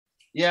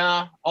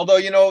Yeah, although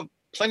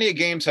plenty of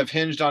games have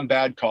hinged on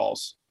bad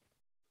calls.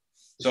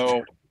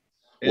 So,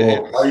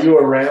 Well, are you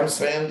a Rams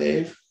fan,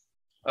 Dave?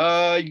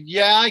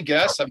 yeah, I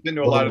guess I've been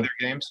to a lot of Well,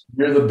 their games.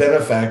 you're the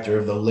benefactor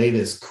of the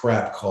latest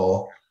crap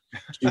call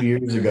 2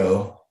 years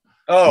ago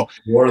in Oh,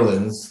 New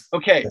Orleans.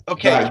 okay.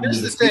 Got you to Here's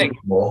the the Super thing: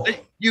 Bowl.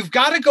 you've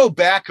got to go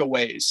back a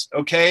ways,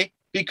 okay?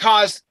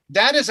 Because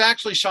that is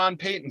actually Sean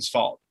Payton's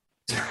fault.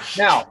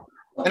 Now,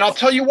 and I'll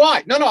tell you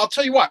why. No, I'll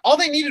tell you why. All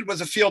they needed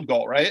was a field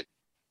goal, right?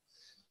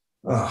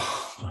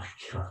 Oh my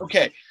God.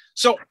 Okay.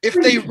 So if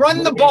they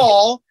run the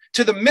ball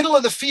to the middle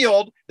of the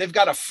field, they've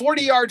got a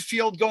 40-yard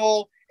field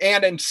goal.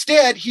 And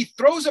instead, he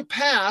throws a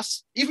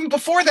pass, even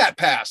before that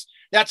pass,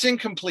 that's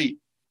incomplete,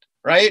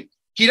 right?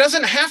 He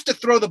doesn't have to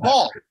throw the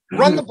ball.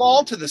 Run the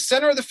ball to the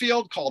center of the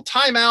field, call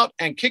timeout,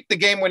 and kick the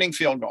game-winning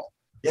field goal.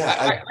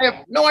 Yeah, I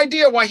have no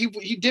idea why he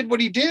did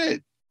what he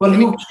did. but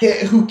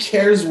who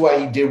cares why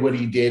he did what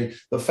he did?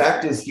 The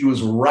fact is he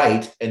was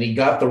right and he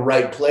got the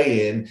right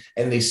play in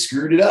and they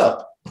screwed it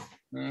up.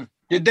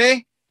 Did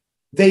they?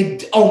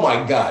 Oh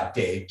my God,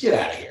 Dave, get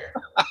out of here.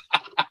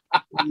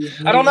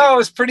 I don't know. It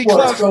was pretty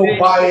close. So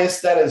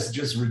biased. That is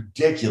just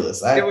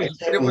ridiculous.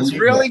 It was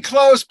really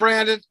close,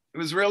 Brandon. It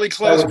was really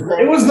close.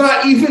 It was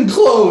not even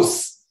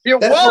close.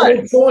 That's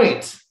the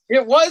point.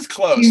 It was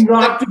close. He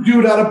knocked the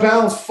dude out of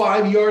bounds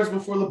 5 yards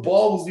before the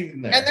ball was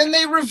even there. And then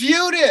they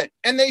reviewed it,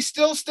 and they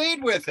still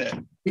stayed with it.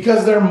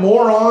 Because they're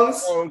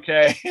morons.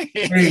 Okay.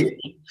 Hey,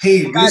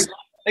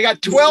 they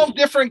got 12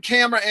 different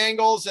camera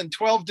angles and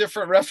 12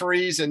 different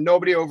referees, and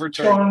nobody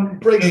overturned. Sean,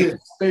 break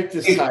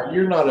this tie.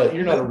 You're not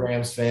a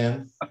Rams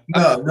fan.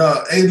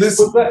 No. Hey,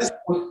 listen.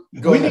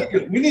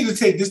 We need to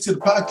take this to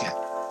the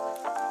podcast.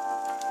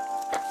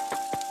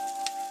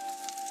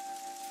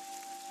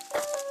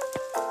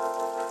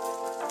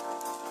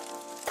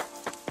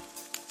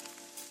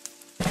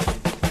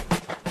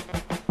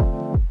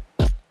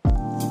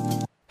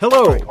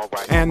 Hello,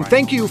 and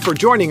thank you for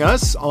joining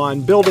us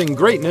on Building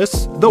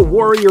Greatness the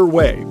Warrior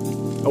Way,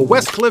 a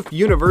Westcliff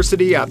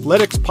University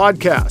athletics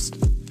podcast.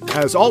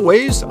 As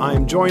always,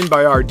 I'm joined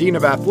by our Dean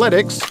of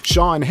Athletics,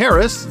 Sean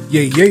Harris.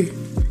 Yay.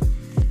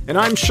 And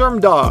I'm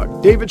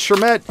Shermdog, David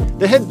Shermett,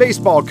 the head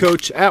baseball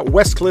coach at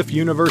Westcliff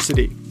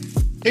University.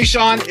 Hey,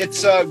 Sean,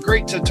 it's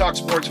great to talk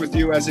sports with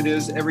you as it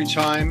is every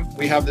time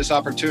we have this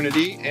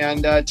opportunity.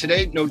 And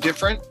today, no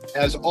different,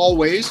 as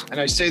always. And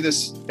I say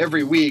this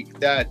every week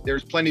that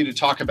there's plenty to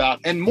talk about,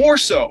 and more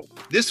so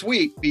this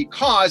week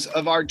because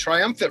of our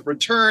triumphant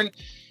return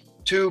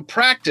to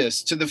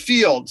practice, to the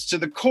fields, to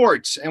the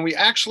courts. And we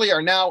actually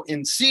are now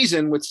in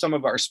season with some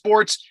of our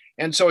sports.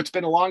 And so it's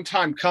been a long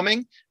time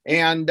coming.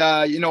 And,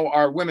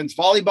 our women's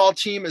volleyball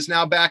team is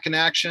now back in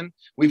action.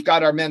 We've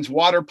got our men's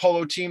water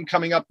polo team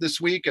coming up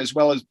this week, as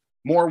well as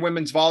more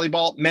women's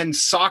volleyball.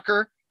 Men's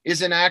soccer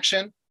is in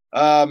action.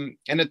 And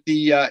at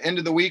the end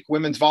of the week,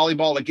 women's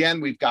volleyball,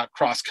 again, we've got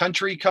cross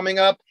country coming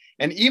up.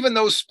 And even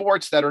those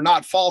sports that are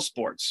not fall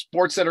sports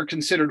that are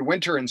considered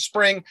winter and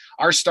spring,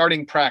 are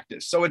starting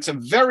practice. So it's a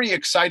very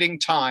exciting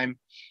time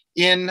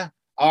in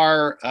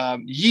our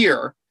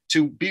year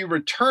to be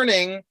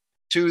returning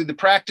to the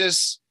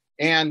practice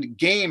and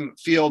game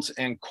fields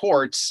and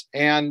courts.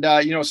 And,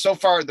 so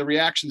far the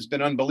reaction's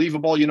been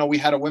unbelievable. We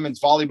had a women's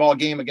volleyball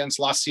game against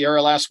La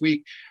Sierra last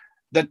week.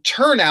 The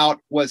turnout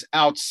was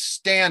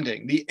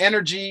outstanding. The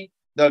energy,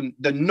 the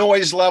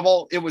noise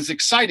level, it was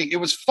exciting. It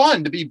was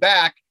fun to be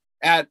back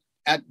at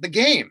the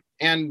game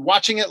and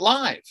watching it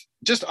live.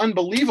 Just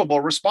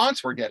unbelievable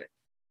response we're getting.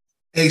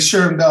 Hey,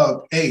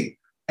 Shermdog. Hey,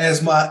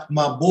 as my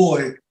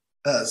boy,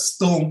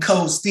 Stone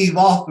Cold Steve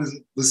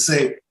Austin would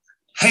say,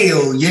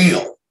 hail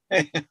Yale.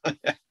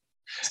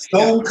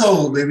 Stone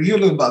Cold, baby. You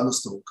don't know about no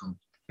Stone Cold.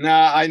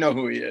 Nah, I know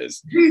who he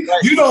is.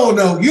 You don't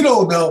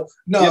know.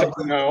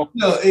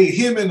 No. Hey,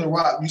 him and The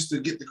Rock used to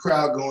get the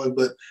crowd going,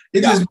 but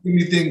it just made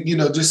me think,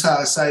 just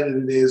how excited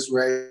it is,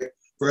 right,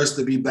 for us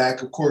to be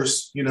back. Of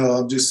course,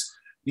 I'm just,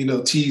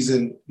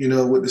 teasing,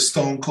 with the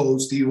Stone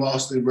Cold Steve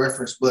Austin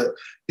reference, but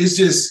it's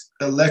just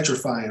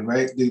electrifying,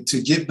 right?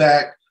 To get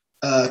back,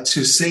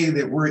 to say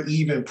that we're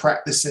even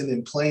practicing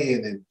and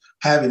playing and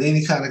having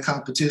any kind of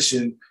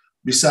competition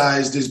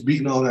besides just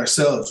beating on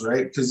ourselves,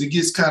 right? Because it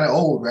gets kind of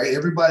old, right?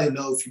 Everybody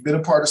knows, if you've been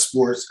a part of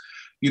sports,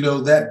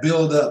 that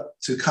build up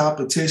to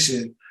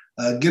competition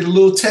get a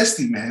little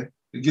testy, man.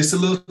 It gets a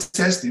little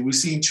testy. We've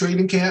seen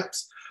training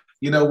camps.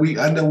 I know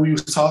we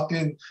was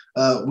talking,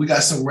 we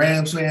got some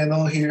Rams fan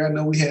on here. I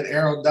know we had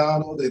Aaron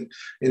Donald and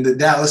the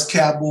Dallas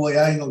Cowboy.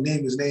 I ain't gonna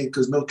name his name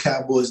because no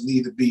Cowboys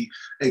need to be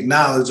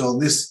acknowledged on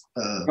this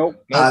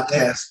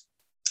podcast.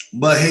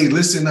 But hey,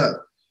 listen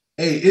up.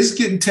 Hey, it's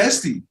getting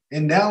testy,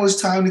 and now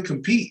it's time to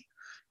compete.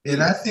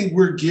 And I think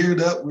we're geared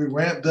up. We're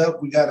ramped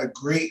up. We got a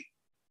great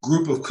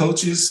group of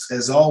coaches,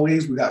 as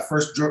always. We got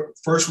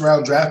first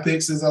round draft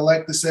picks, as I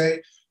like to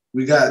say.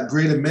 We got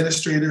great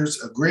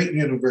administrators, a great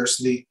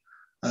university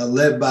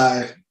led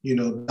by,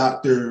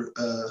 Dr.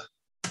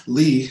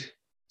 Lee.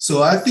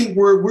 So I think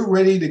we're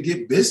ready to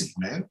get busy,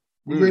 man.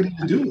 We're ready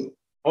to do it.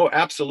 Oh,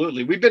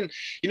 absolutely. We've been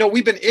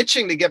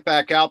itching to get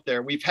back out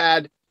there. We've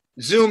had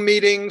Zoom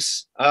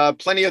meetings,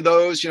 plenty of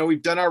those.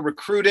 We've done our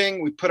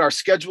recruiting, we put our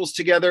schedules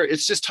together.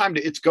 It's just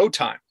it's go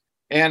time.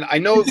 And I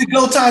know it's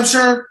go time,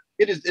 sure.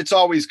 It's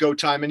always go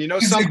time.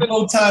 And something?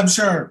 Go time,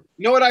 sure.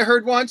 You know what I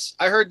heard once?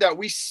 I heard that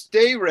we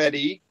stay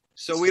ready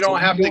so we don't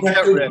have to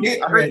get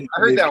ready. I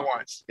heard that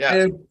once.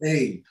 Yeah.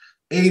 Hey,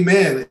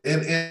 amen.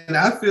 And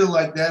I feel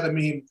like that. I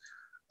mean,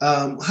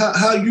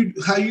 how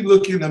you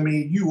looking? I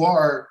mean, you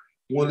are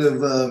one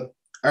of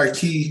our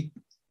key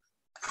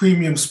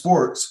premium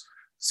sports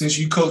since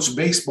you coach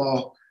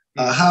baseball.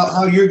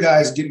 How your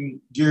guys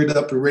getting geared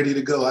up and ready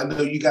to go? I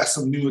know you got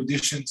some new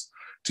additions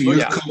to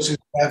your coaching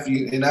staff,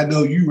 and I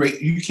know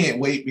you can't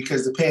wait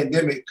because the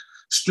pandemic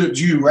stripped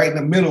you right in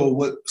the middle of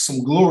what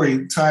some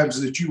glory times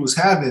that you was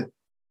having.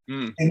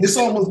 And it's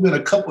almost been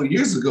a couple of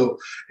years ago.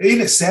 Ain't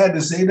it sad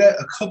to say that?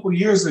 A couple of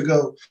years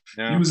ago,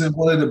 you was in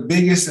one of the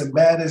biggest and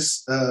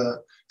baddest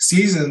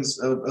seasons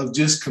of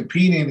just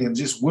competing and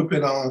just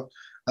whipping on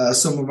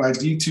some of our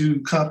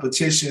D2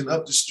 competition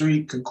up the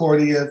street,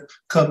 Concordia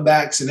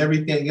comebacks and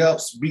everything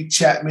else. Beat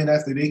Chapman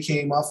after they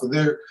came off of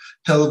their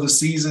hell of a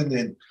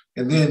season,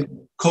 and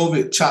then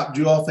COVID chopped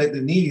you off at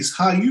the knees.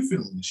 How are you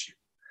feeling this year?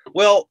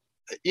 Well,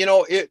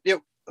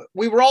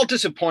 we were all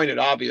disappointed,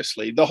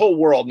 obviously, the whole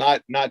world,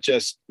 not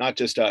just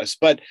us,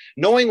 but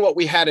knowing what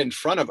we had in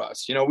front of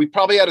us. We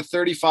probably had a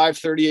 35,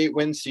 38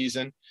 win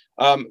season,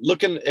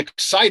 looking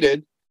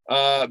excited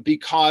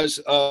because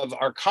of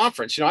our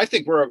conference. I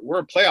think we're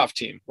a playoff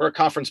team. We're a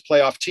conference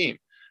playoff team.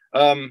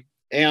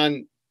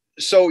 And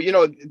so,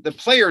 the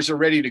players are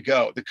ready to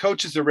go. The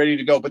coaches are ready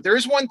to go. But there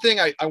is one thing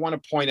I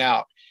want to point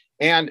out,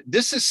 and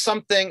this is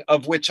something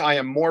of which I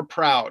am more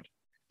proud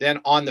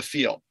than on the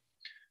field.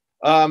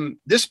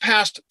 This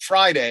past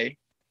Friday,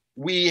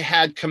 we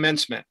had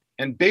commencement,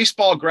 and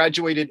baseball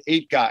graduated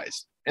 8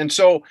 guys. And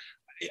so,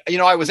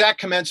 I was at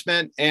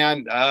commencement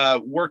and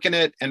working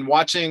it and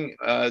watching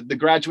the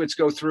graduates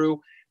go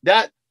through.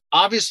 That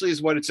obviously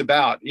is what it's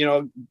about.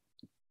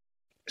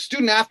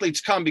 Student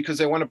athletes come because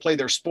they want to play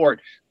their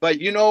sport, but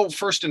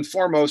first and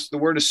foremost, the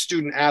word is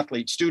student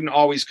athlete. Student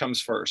always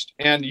comes first.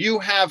 And you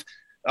have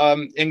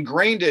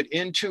ingrained it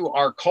into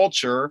our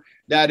culture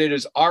that it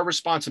is our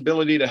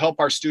responsibility to help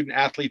our student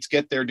athletes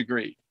get their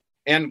degree.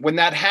 And when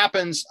that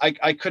happens,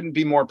 I couldn't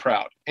be more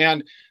proud.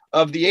 And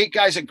of the 8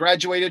 guys that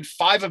graduated,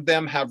 5 of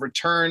them have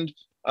returned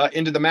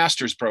into the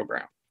master's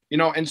program.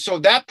 And so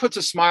that puts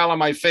a smile on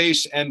my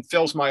face and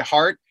fills my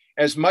heart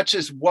as much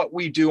as what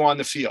we do on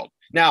the field.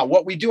 Now,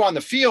 what we do on the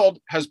field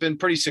has been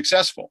pretty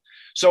successful.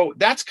 So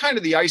that's kind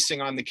of the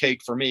icing on the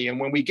cake for me. And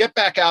when we get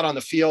back out on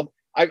the field,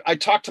 I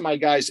talk to my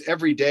guys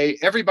every day.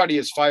 Everybody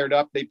is fired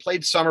up. They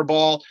played summer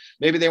ball.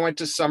 Maybe they went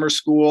to summer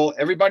school.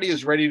 Everybody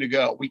is ready to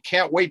go. We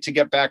can't wait to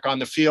get back on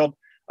the field.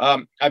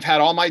 I've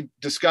had all my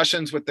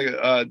discussions with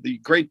the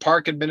Great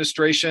Park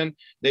administration.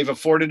 They've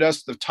afforded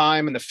us the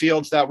time and the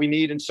fields that we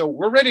need. And so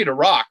we're ready to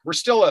rock. We're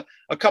still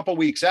a couple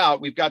weeks out.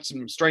 We've got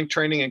some strength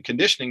training and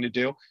conditioning to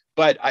do.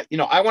 But, I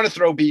want to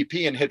throw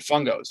BP and hit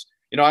fungos.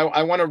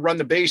 I want to run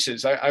the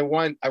bases. I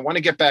want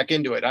to get back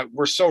into it.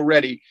 We're so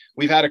ready.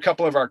 We've had a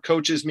couple of our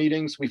coaches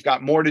meetings. We've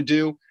got more to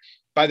do.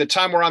 By the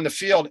time we're on the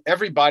field,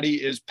 everybody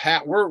is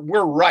we're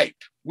ripe.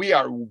 We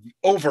are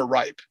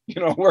overripe.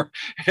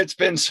 It's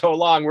been so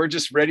long. We're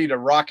just ready to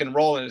rock and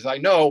roll. And as I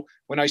know,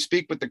 when I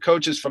speak with the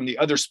coaches from the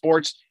other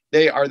sports,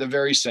 they are the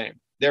very same.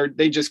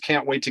 They just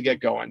can't wait to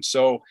get going.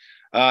 So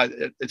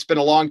it's been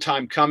a long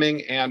time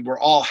coming, and we're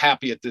all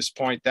happy at this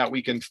point that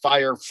we can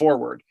fire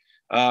forward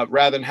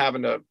rather than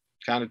having to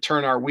kind of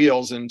turn our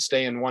wheels and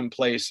stay in one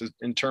place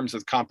in terms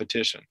of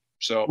competition.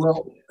 So,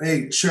 well,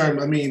 hey,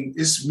 Sherm, I mean,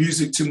 it's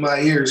music to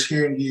my ears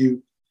hearing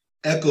you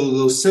echo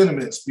those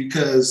sentiments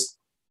because,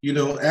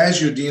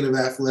 as your Dean of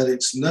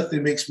Athletics,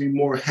 nothing makes me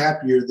more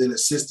happier than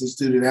assisting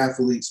student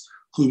athletes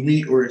who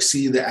meet or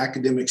exceed the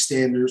academic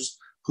standards,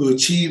 who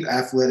achieve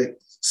athletic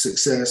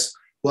success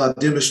while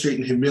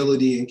demonstrating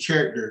humility and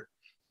character,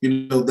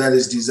 that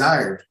is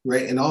desired,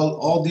 right? And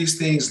all these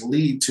things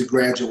lead to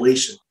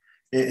graduation.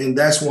 And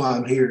that's why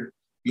I'm here,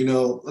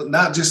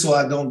 not just so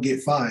I don't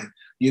get fined,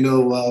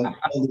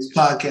 on this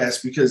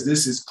podcast, because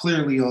this is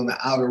clearly on the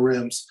outer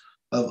rims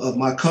of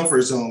my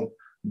comfort zone.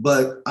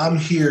 But I'm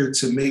here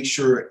to make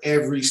sure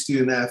every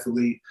student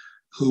athlete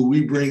who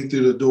we bring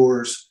through the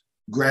doors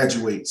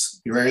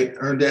graduates, right?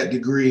 Earn that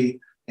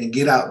degree and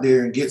get out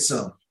there and get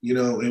some,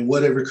 in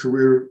whatever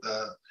career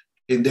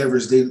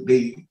endeavors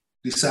they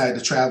decide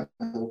to travel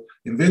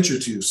and venture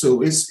to.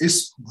 So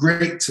it's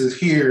great to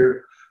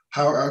hear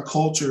how our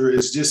culture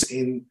is just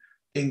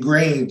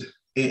ingrained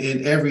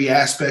in every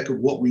aspect of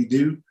what we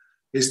do.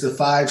 It's the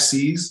 5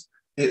 C's.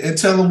 And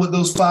tell them what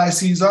those 5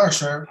 C's are,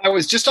 Sherm. I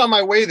was just on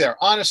my way there.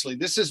 Honestly,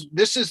 this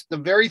is the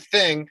very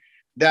thing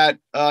that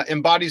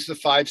embodies the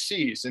 5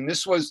 C's. And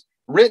this was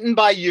written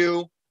by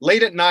you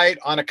late at night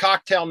on a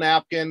cocktail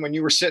napkin when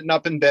you were sitting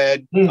up in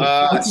bed.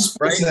 That's a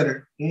Sports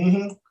Center.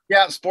 Mm-hmm.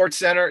 Yeah, Sports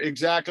Center,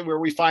 exactly, where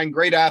we find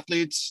great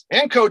athletes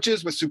and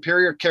coaches with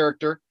superior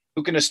character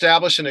who can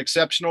establish an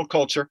exceptional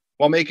culture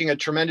while making a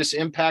tremendous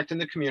impact in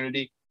the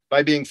community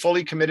by being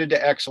fully committed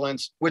to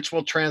excellence, which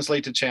will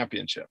translate to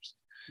championships.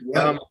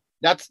 Yeah.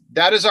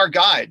 that is our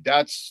guide.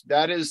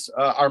 That is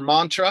our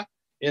mantra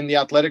in the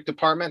athletic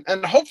department,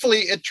 and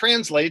hopefully it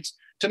translates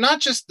to not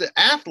just the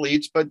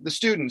athletes but the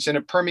students, and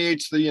it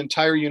permeates the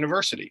entire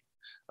university.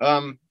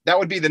 That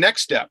would be the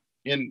next step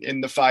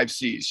in the 5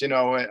 C's, and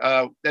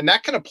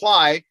that can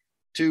apply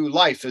to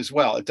life as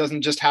well. It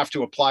doesn't just have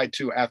to apply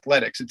to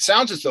athletics. It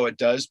sounds as though it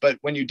does, but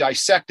when you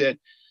dissect it,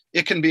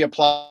 it can be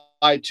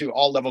applied to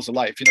all levels of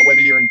life,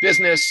 whether you're in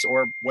business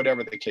or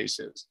whatever the case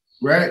is.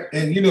 Right.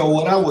 And,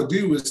 what I would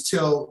do is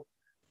tell,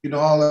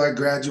 all our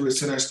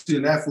graduates and our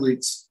student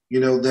athletes,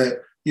 that,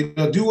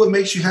 do what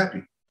makes you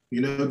happy.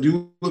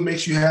 Do what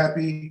makes you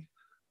happy.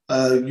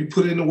 You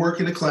put in the work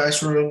in the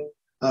classroom.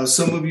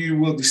 Some of you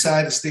will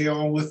decide to stay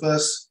on with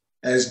us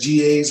as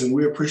GAs, and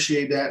we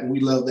appreciate that, and we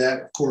love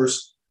that, of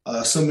course.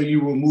 Some of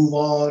you will move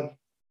on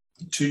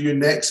to your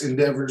next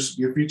endeavors,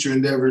 your future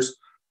endeavors,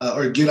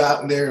 or get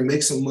out there and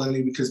make some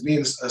money, because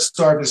being a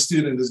starving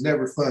student is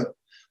never fun.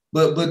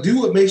 But do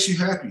what makes you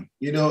happy,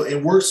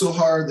 and work so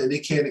hard that they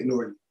can't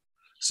ignore you.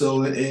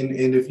 So,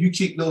 and if you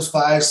keep those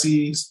 5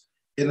 C's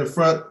in the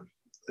front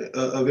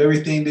of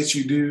everything that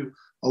you do,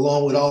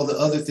 along with all the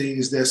other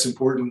things that's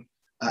important,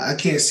 I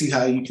can't see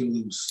how you can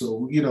lose.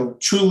 So,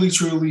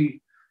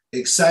 truly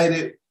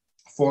excited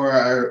for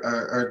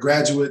our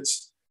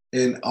graduates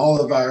and all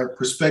of our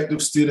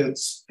prospective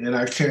students and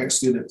our current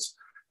students.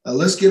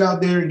 Let's get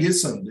out there and get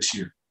some this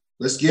year.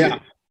 Let's get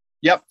it.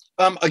 Yep.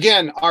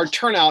 Again, our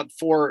turnout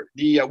for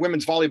the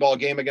women's volleyball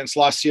game against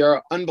La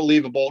Sierra,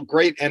 unbelievable,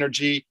 great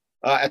energy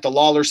at the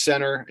Lawler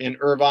Center in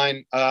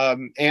Irvine.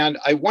 And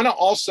I want to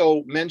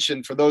also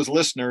mention for those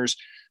listeners,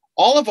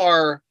 all of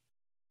our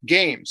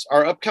games,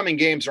 our upcoming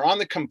games, are on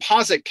the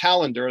composite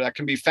calendar that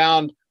can be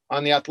found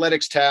on the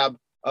athletics tab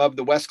of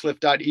the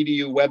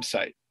westcliff.edu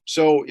website.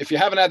 So if you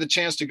haven't had the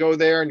chance to go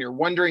there and you're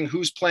wondering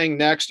who's playing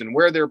next and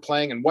where they're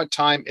playing and what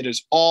time, it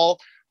is all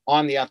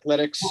on the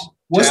athletics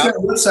What's tab. that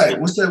website?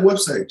 What's that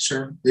website,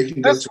 sure? They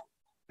can go to.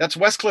 That's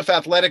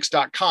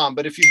westcliffathletics.com.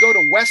 But if you go to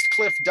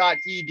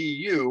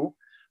westcliff.edu,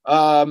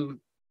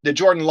 the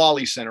Jordan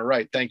Lawley Center,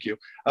 right? Thank you.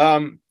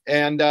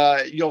 And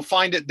you'll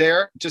find it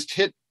there. Just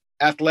hit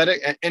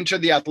athletic, enter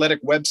the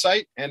athletic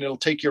website, and it'll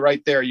take you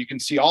right there. You can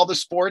see all the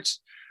sports.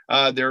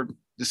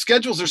 The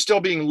schedules are still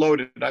being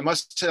loaded. I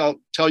must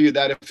tell you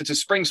that if it's a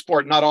spring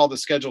sport, not all the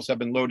schedules have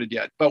been loaded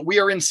yet. But we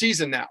are in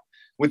season now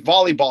with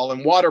volleyball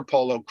and water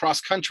polo.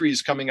 Cross country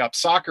is coming up.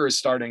 Soccer is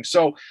starting.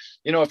 So,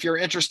 if you're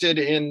interested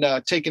in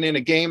taking in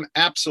a game,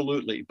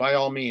 absolutely, by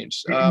all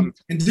means. And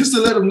just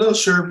to let them know,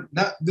 sure,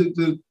 not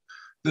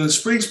the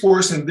spring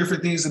sports and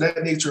different things of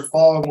that nature,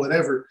 fall and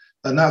whatever,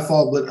 not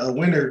fall, but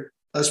winter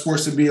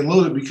sports are being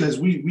loaded, because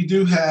we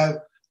do have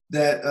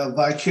that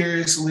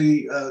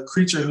vicariously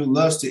creature who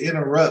loves to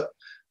interrupt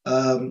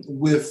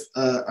with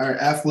our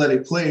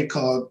athletic play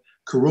called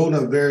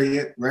Corona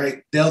variant,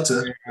 right?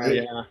 Delta,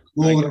 right?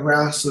 Rolling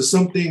around. So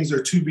some things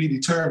are to be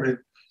determined.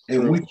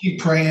 And we keep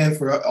praying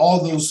for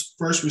all those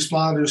first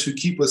responders who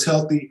keep us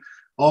healthy,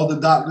 all the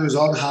doctors,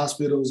 all the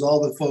hospitals,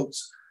 all the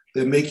folks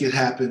that make it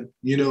happen.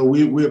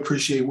 We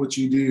appreciate what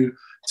you do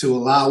to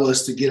allow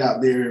us to get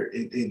out there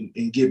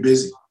and get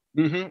busy.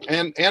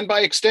 Mm-hmm. And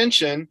by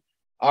extension,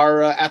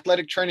 our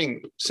athletic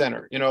training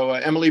center,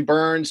 Emily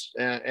Burns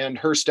and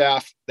her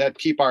staff that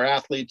keep our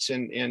athletes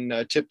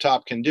in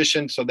tip-top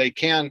condition so they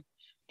can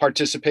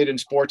participate in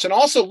sports, and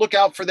also look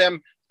out for them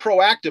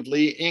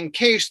proactively in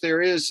case there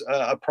is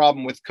a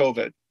problem with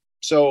COVID.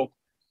 So,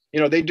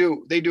 they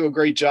do a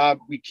great job.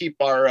 We keep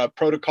our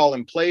protocol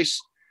in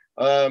place,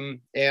 and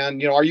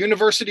our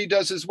university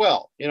does as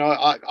well.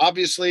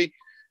 Obviously,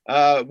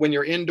 when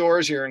you're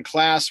indoors, you're in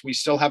class, we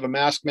still have a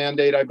mask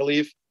mandate, I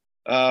believe.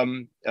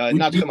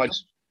 Not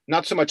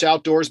so much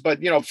outdoors, but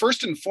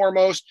first and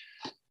foremost,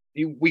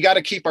 we got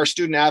to keep our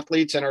student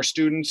athletes and our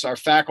students, our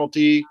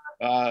faculty,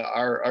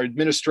 our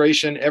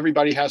administration,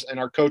 everybody has, and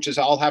our coaches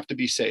all have to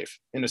be safe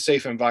in a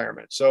safe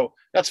environment. So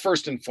that's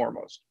first and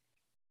foremost.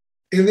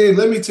 And then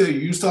let me tell you,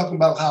 you was talking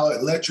about how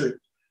electric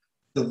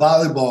the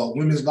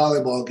women's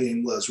volleyball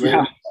game was,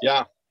 right?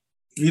 Yeah.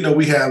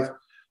 We have,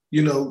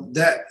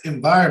 that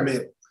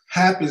environment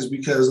happens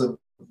because of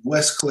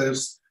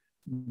Westcliff's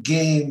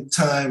game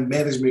time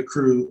management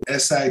crew,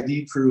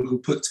 SID crew, who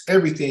puts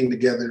everything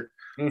together.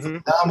 Mm-hmm.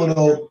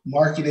 Phenomenal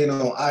marketing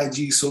on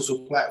IG,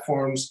 social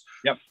platforms.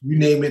 Yep. You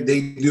name it,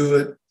 they do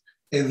it.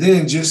 And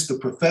then just the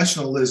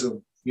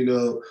professionalism,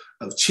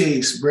 of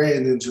Chase,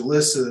 Brandon,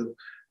 Jalissa,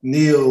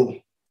 Neil,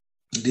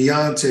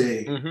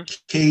 Deontay, mm-hmm.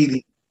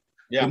 Katie.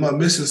 Yeah. Am I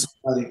missing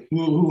somebody?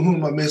 Who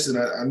am I missing?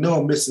 I know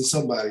I'm missing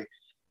somebody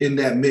in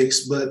that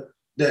mix, but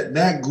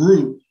that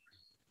group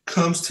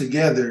comes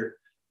together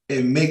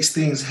and makes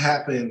things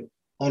happen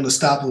on the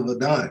stop of a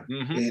dime.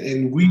 Mm-hmm.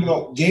 And we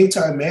don't, game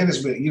time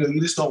management, you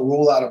just don't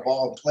roll out a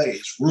ball and play.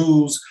 It's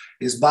rules,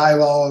 it's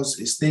bylaws,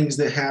 it's things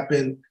that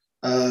happen.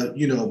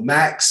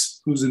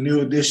 Max, who's a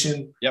new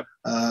addition, yep.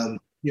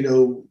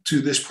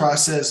 To this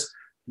process,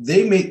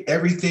 they make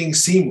everything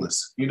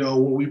seamless,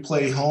 when we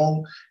play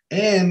home,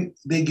 and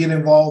they get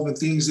involved in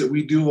things that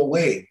we do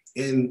away.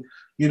 And,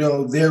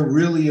 they're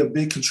really a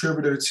big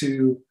contributor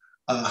to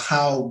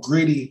how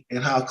gritty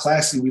and how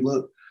classy we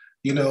look,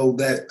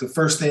 that the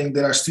first thing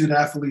that our student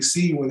athletes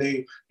see when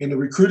they in the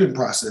recruiting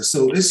process.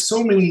 So it's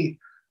so many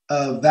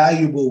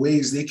valuable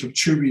ways they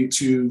contribute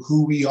to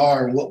who we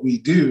are and what we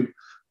do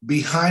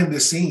behind the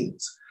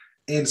scenes.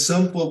 And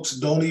some folks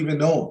don't even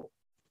know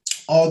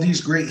all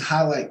these great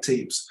highlight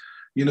tapes,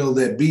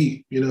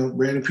 that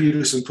Brandon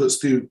Peterson puts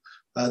through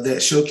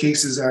that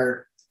showcases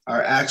our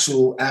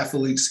actual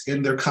athletes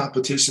in their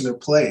competition of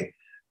play.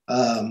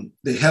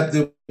 They help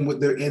them with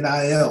their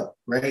NIL,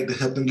 right? They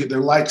help them get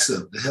their likes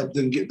up. They help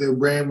them get their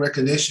brand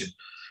recognition.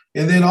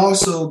 And then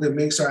also that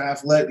makes our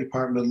athletic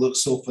department look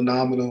so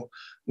phenomenal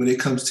when it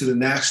comes to the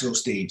national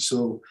stage.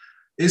 So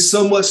it's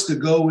so much to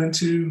go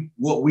into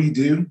what we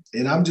do.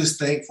 And I'm just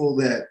thankful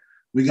that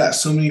we got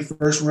so many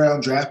first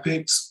round draft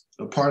picks,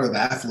 a part of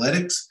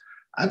athletics.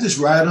 I just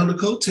ride on the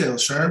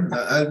coattails, Sherm.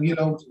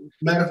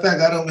 Matter of fact,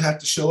 I don't have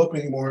to show up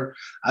anymore.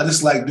 I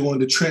just like doing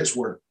the trench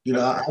work.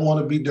 I want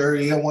to be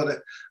dirty. I want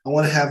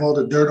to have all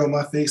the dirt on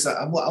my face.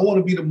 I want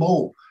to be the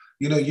mole.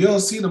 You don't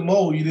see the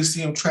mole. You just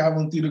see him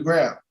traveling through the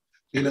ground.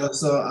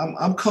 So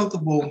I'm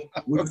comfortable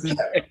with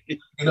that.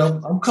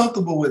 I'm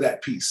comfortable with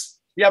that piece.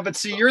 Yeah, but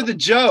see, you're the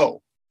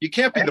Joe. You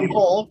can't be the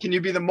mole. Can you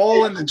be the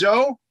mole and the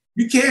Joe?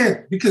 You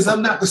can, because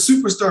I'm not the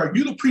superstar.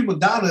 You're the prima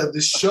donna of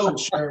this show,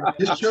 Sherm.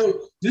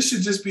 This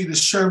should just be the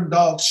Sherm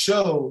Dog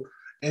show,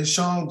 and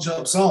Sean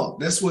jumps on.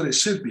 That's what it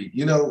should be,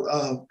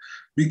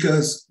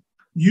 because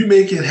you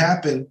make it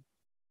happen.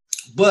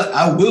 But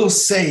I will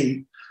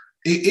say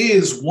it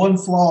is one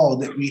flaw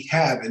that we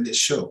have in this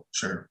show,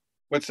 Sherm.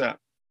 What's that?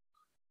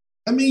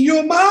 I mean,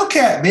 you're a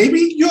Wildcat,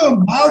 baby. You're a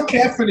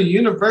Wildcat for the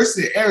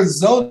University of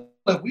Arizona.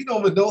 We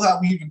don't even know how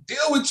we even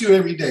deal with you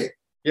every day.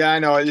 Yeah, I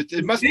know.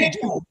 It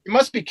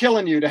must be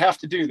killing you to have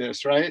to do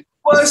this, right?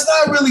 Well, it's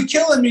not really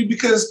killing me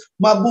because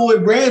my boy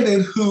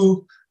Brandon,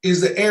 who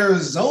is the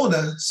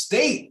Arizona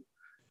State,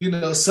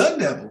 Sun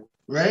Devil,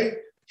 right?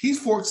 He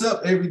forks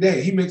up every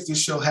day. He makes this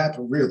show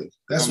happen, really.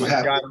 That's what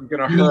happens. I'm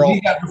gonna hurl.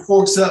 He got the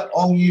forks up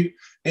on you,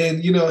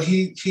 and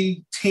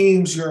he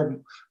tames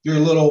your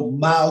little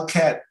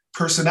Wildcat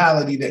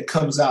personality that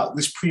comes out,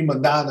 this prima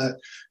donna,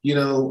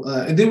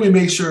 and then we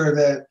make sure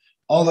that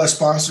all our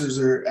sponsors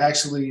are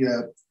actually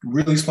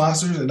really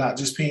sponsors and not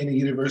just paying the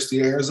University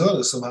of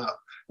Arizona somehow.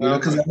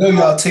 Because I know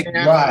y'all take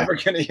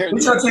bribes.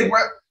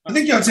 I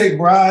think y'all take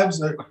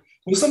bribes. Or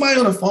was somebody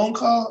on a phone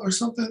call or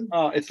something?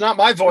 It's not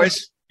my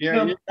voice.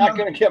 You're not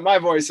going to get my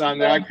voice on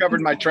there. I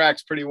covered my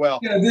tracks pretty well.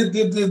 Yeah,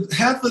 did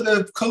half of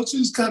the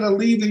coaches kind of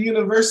leave the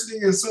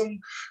university in some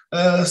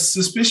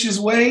suspicious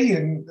way?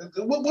 And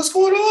what's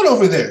going on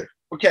over there?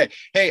 Okay.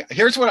 Hey,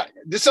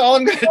 this is all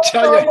I'm going to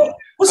tell you.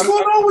 What's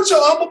going on with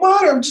your alma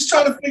mater? I'm just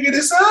trying to figure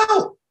this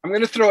out. I'm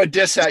going to throw a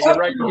diss at you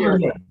right here.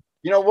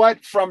 You know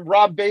what? From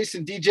Rob Bass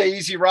and DJ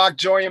Easy Rock,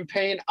 Joy and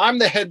Pain, I'm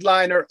the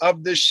headliner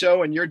of this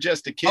show, and you're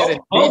just a kid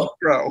at Pro.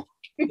 Sure.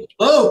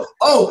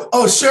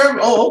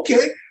 Oh,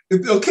 okay.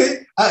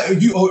 Okay. Are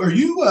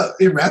you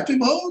in rapping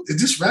mode?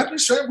 Is this rapping,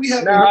 Sure?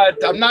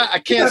 I'm not. I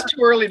can't. It's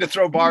too early to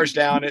throw bars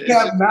down. We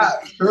have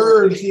not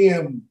heard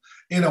him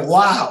in a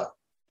while.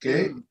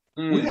 Okay.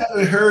 We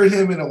haven't heard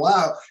him in a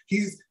while.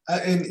 He's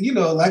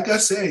like I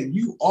said,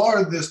 you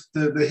are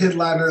the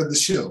headliner of the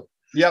show.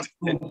 Yep.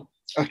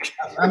 Okay.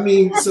 I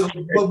mean,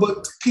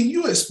 but can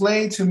you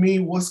explain to me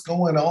what's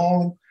going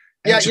on?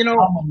 Yeah,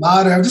 alma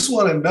mater? I just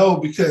want to know,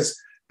 because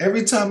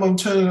every time I'm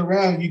turning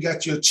around, you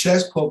got your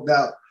chest poked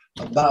out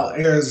about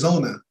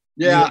Arizona.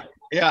 Yeah,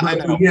 I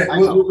know.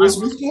 What's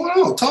going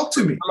on? Talk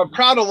to me. I'm a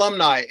proud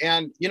alumni,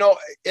 and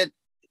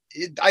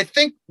I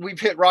think we've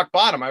hit rock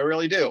bottom. I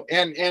really do.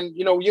 And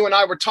you and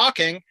I were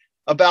talking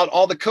about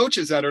all the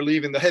coaches that are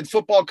leaving. The head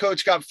football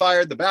coach got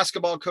fired. The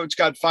basketball coach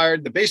got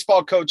fired. The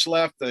baseball coach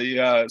left.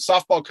 The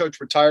softball coach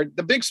retired.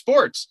 The big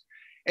sports.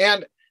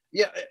 And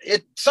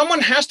someone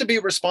has to be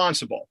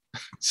responsible.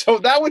 So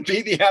that would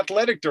be the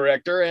athletic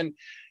director. And,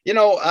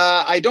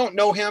 I don't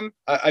know him.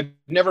 I've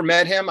never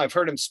met him. I've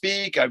heard him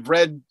speak. I've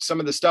read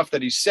some of the stuff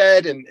that he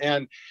said.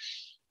 And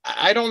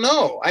I don't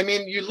know. I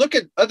mean, you look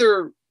at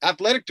other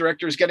athletic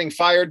directors getting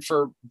fired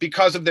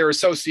because of their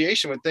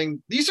association with things.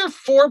 These are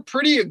 4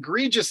 pretty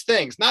egregious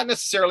things, not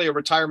necessarily a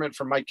retirement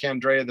from Mike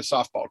Candrea, the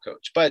softball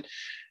coach, but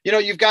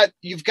you've got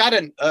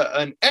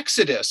an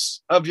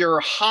exodus of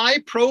your high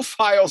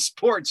profile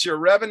sports, your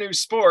revenue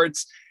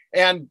sports,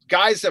 and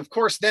guys, of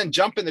course, then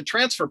jump in the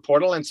transfer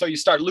portal. And so you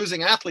start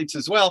losing athletes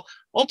as well.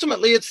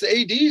 Ultimately, it's the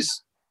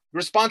AD's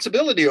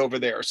responsibility over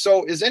there.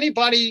 So is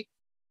anybody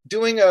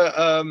doing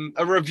a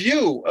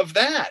review of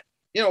that?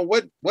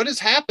 What has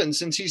happened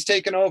since he's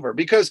taken over?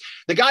 Because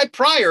the guy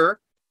prior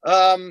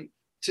to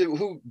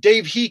who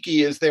Dave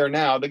Hickey is there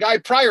now, the guy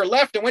prior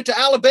left and went to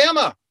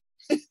Alabama.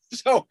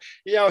 So,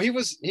 he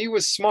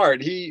was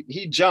smart.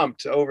 He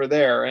jumped over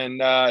there.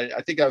 And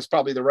I think that was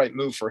probably the right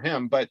move for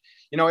him. But,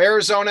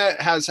 Arizona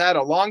has had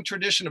a long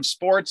tradition of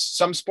sports.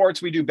 Some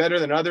sports we do better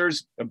than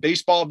others,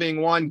 baseball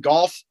being one.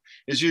 Golf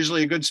is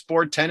usually a good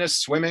sport, tennis,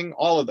 swimming,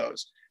 all of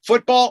those.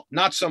 Football,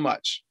 not so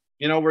much.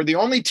 We're the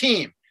only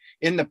team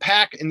in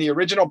the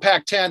original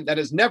Pac-10 that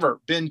has never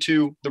been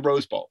to the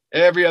Rose Bowl.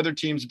 Every other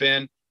team's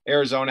been.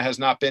 Arizona has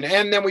not been.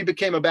 And then we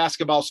became a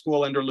basketball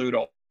school under Lute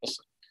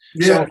Olson.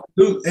 Yeah.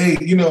 So, hey,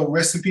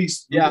 rest in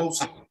peace. Yeah.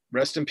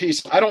 Rest in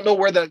peace. I don't know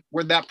where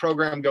that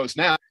program goes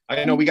now.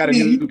 I know we got a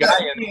new guy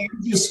in.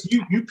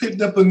 You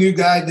picked up a new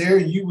guy there,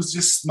 and you was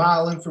just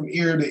smiling from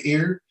ear to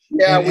ear.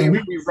 Yeah,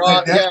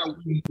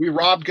 we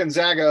robbed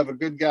Gonzaga of a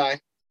good guy.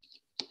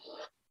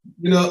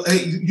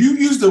 Hey, you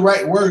use the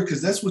right word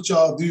because that's what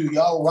y'all do.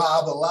 Y'all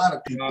rob a lot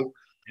of people.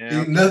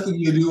 Ain't nothing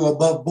you do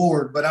above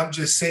board. But I'm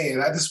just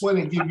saying, I just want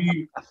to give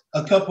you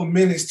a couple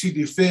minutes to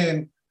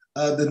defend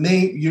the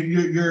name,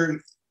 your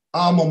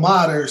alma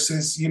mater,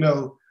 since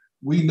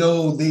we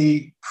know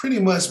they pretty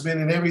much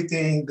been in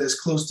everything that's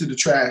close to the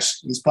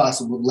trash as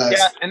possible.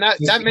 And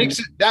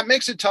that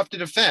makes it tough to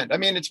defend. I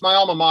mean, it's my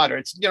alma mater.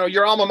 It's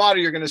your alma mater.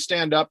 You're going to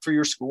stand up for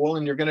your school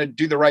and you're going to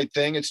do the right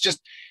thing. It's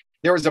just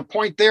there was a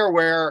point there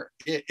where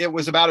it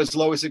was about as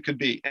low as it could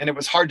be, and it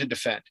was hard to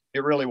defend.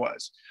 It really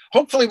was.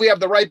 Hopefully, we have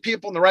the right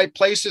people in the right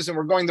places and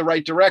we're going the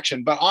right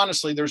direction. But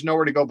honestly, there's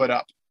nowhere to go but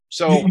up.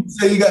 So you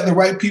say you got the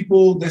right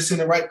people that's in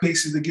the right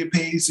places to get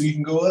paid so you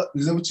can go up?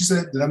 Is that what you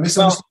said? Did I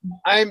misunderstand?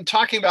 Well, I'm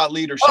talking about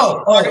leadership.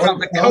 I'm talking about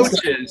the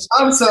coaches.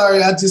 I'm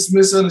sorry. I just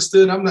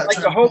misunderstood. I'm not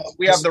trying to hope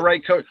we have the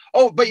right coach.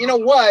 Oh, but you know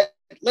what?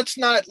 Let's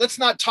not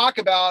talk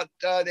about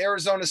the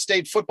Arizona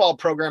State football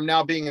program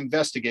now being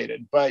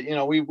investigated. But,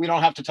 we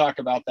don't have to talk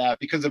about that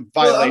because of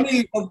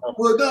violation.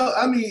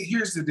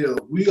 Here's the deal.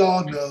 We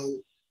all know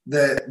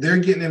that they're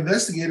getting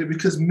investigated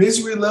because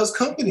misery loves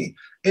company.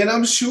 And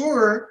I'm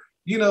sure –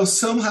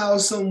 somehow,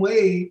 some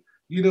way,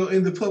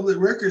 in the public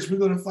records, we're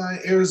going to find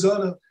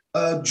Arizona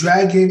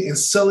dragging and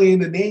sullying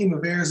the name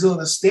of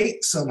Arizona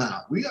State somehow.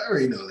 We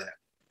already know that.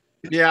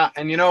 Yeah.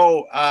 And,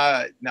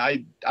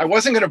 I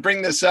wasn't going to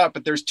bring this up,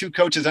 but there's 2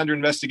 coaches under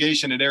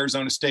investigation at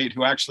Arizona State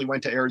who actually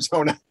went to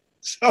Arizona.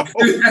 So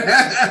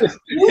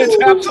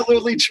it's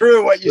absolutely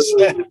true what you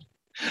said.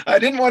 I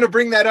didn't want to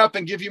bring that up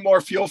and give you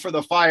more fuel for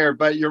the fire,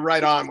 but you're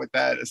right on with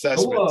that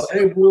assessment.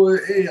 Hey, boy,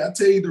 I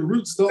tell you, the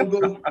roots don't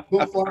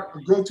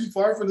grow too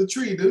far from the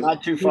tree, dude.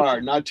 Not too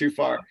far.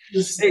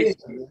 Hey,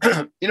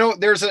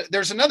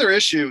 there's another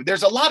issue.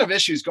 There's a lot of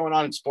issues going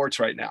on in sports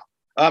right now,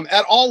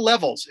 at all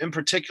levels in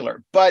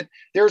particular. But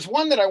there's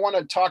one that I want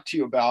to talk to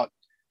you about.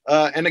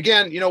 And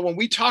again, when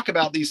we talk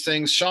about these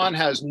things, Sean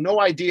has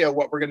no idea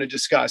what we're going to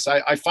discuss.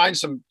 I find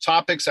some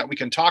topics that we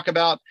can talk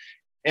about,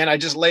 and I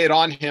just lay it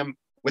on him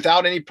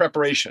without any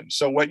preparation.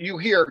 So what you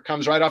hear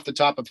comes right off the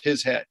top of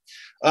his head.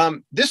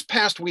 This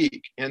past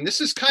week, and this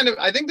is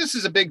I think this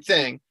is a big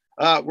thing.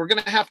 We're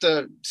going to have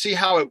to see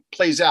how it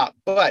plays out.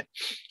 But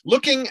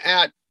looking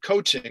at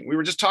coaching, we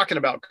were just talking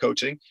about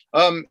coaching.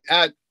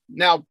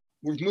 Now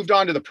we've moved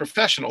on to the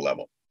professional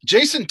level.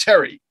 Jason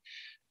Terry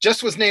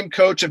just was named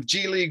coach of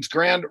G League's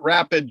Grand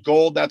Rapid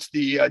Gold. That's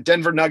the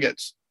Denver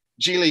Nuggets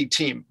G League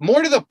team.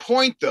 More to the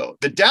point, though,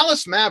 the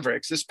Dallas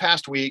Mavericks this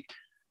past week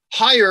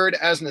hired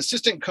as an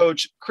assistant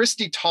coach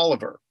Kristi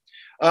Toliver.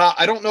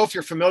 I don't know if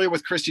you're familiar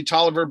with Kristi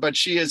Toliver, but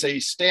she is a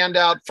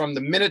standout from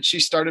the minute she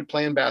started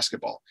playing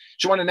basketball.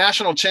 She won a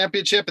national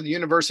championship at the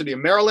University of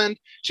Maryland.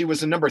 She was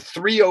the number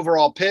 3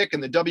 overall pick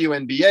in the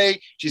WNBA.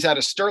 She's had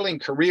a sterling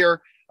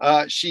career.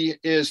 She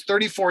is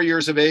 34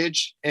 years of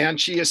age, and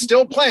she is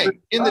still playing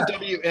in the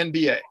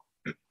WNBA.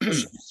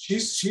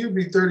 She'll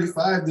be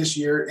 35 this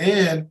year,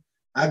 and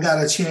I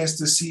got a chance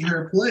to see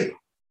her play.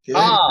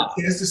 Yeah.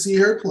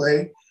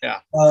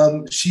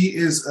 She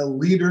is a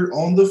leader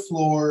on the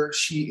floor.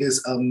 She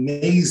is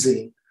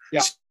amazing.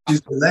 Yeah.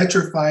 She's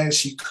electrifying.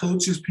 She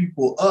coaches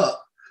people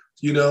up.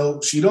 She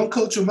don't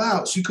coach them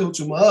out. She coach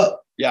them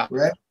up. Yeah.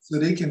 Right. So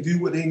they can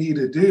do what they need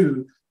to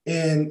do.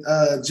 And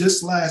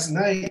just last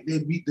night, they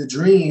beat the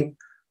Dream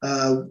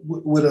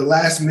with a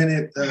last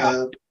minute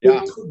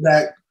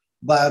back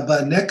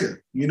by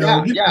Necker. Me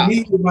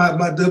with my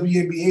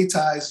WNBA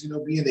ties,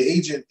 being the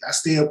agent, I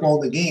stay up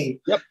on the game.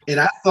 Yep. And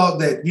I thought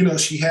that,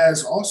 she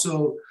has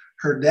also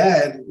her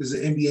dad is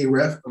an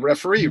NBA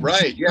referee,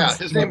 right? Yeah.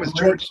 His name was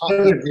George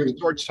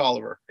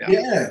Toliver.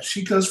 Yeah.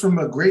 She comes from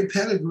a great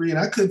pedigree, and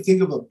I couldn't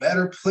think of a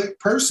better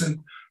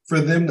person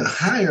for them to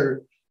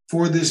hire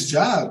for this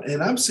job.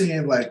 And I'm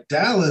saying, like,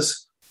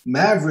 Dallas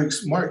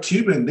Mavericks, Mark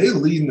Cuban, they're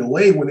leading the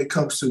way when it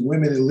comes to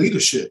women in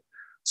leadership.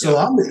 So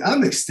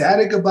I'm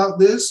ecstatic about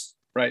this.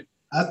 Right.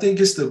 I think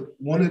it's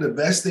one of the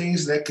best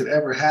things that could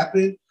ever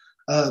happen.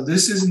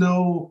 This is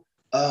no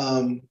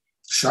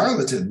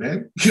charlatan,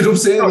 man. You know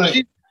what I'm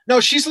saying?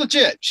 She's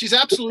legit. She's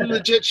absolutely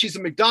legit. She's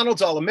a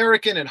McDonald's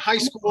All-American in high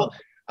school.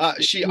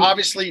 She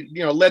obviously,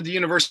 led the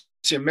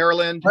University of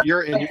Maryland.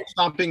 You're in your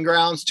stomping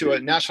grounds to a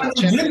national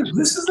championship.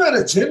 This is not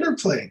a gender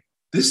play.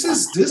 This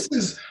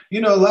is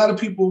a lot of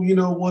people,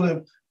 want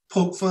to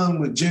poke fun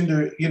with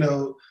gender,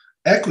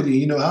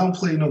 equity. I don't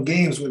play no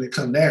games when it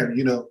come there,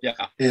 Yeah.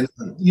 And,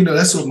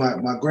 that's what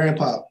my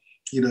grandpa,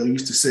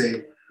 used to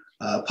say,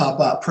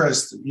 pop-out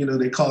press,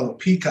 they call him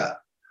peacock.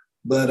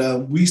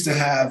 But we used to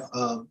have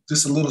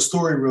just a little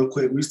story real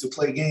quick. We used to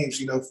play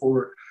games,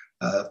 for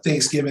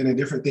Thanksgiving and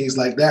different things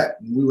like that.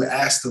 We would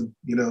ask him,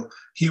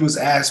 he was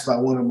asked by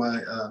one of my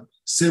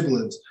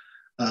siblings,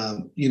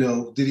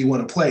 did he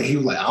want to play? He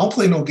was like, I don't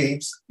play no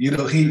games. He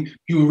was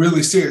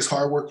really serious,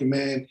 hardworking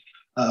man,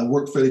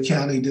 worked for the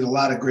county, did a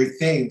lot of great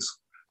things.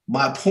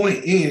 My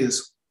point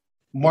is,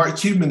 Mark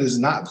Cuban is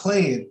not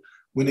playing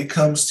when it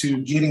comes to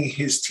getting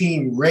his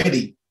team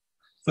ready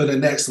for the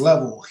next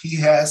level. He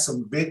has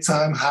some big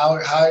time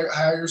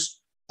hires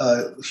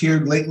here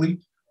lately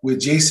with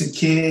Jason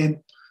Kidd,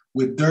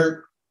 with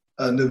Dirk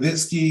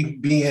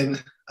Nowitzki being,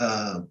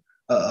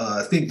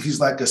 I think he's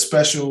like a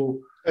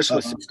special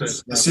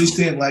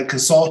assistant, like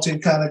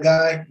consultant kind of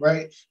guy,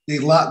 right? They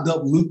locked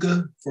up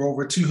Luka for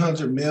over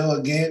 $200 million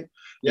again.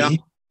 Yeah.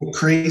 He went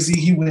crazy.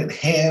 He went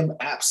ham,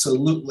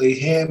 absolutely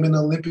ham in the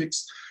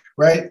Olympics,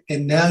 right?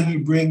 And now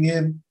you bring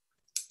in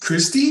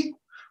Christie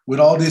with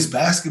all this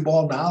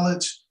basketball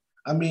knowledge.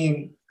 I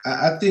mean,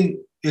 I think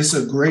it's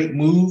a great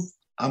move.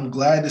 I'm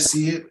glad to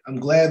see it. I'm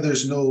glad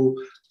there's no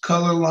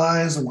color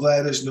lines. I'm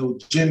glad there's no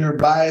gender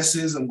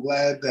biases. I'm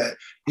glad that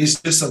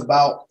it's just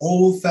about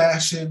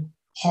old-fashioned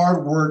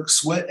hard work,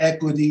 sweat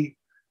equity,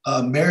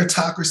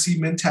 meritocracy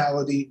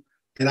mentality.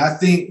 And I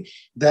think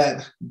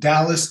that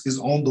Dallas is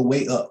on the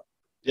way up.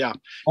 Yeah.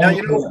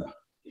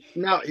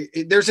 Now,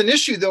 there's an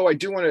issue, though, I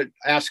do want to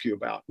ask you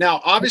about.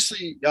 Now,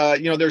 obviously,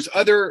 there's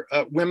other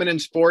women in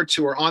sports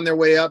who are on their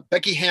way up.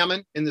 Becky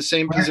Hammon in the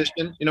same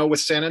position, with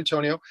San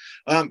Antonio.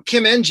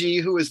 Kim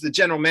Ng, who is the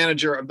general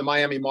manager of the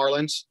Miami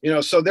Marlins.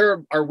 So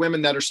there are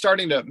women that are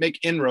starting to make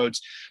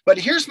inroads. But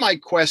here's my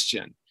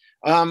question.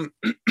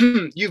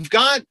 You've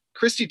got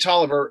Christy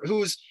Tolliver,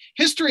 whose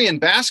history in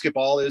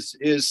basketball is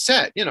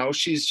set.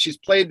 She's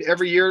played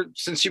every year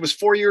since she was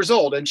 4 years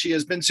old, and she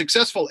has been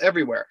successful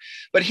everywhere.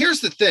 But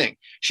here's the thing.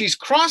 She's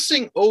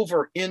crossing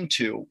over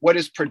into what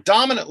is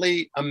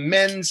predominantly a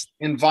men's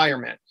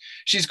environment.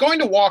 She's going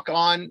to walk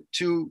on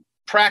to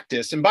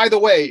practice. And by the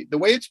way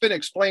it's been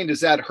explained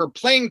is that her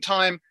playing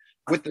time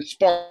with the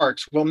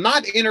Sparks will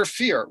not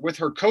interfere with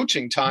her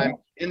coaching time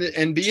in the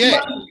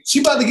NBA. She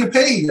about to get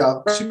paid,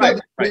 y'all. She about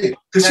to get paid.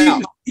 Because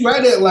she's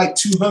right at like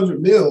 $200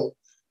 million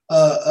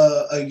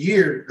a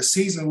year, a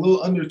season, a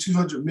little under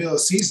 $200 million a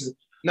season.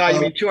 No,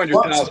 you mean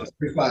 200,000.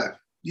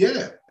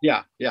 Yeah.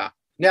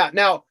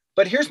 Now,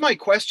 but here's my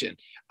question.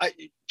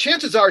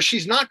 Chances are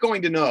she's not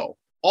going to know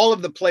all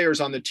of the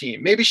players on the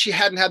team. Maybe she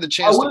hadn't had the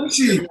chance.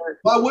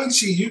 Why wouldn't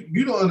she?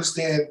 You don't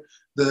understand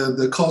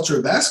the culture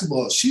of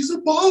basketball. She's a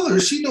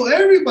baller. She know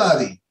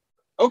everybody.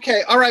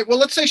 Okay. All right. Well,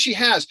 let's say she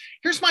has.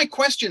 Here's my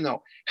question,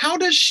 though. How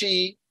does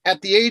she,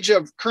 at the age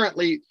of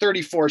currently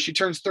 34, she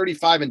turns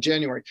 35 in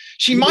January,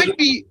 she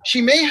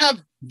may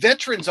have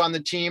veterans on the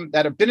team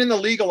that have been in the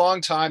league a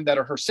long time, that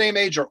are her same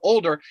age or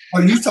older.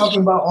 Are you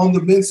talking about on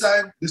the men's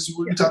side? This is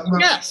what you're talking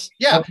about? Yes.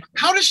 Yeah. Okay.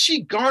 How does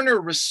she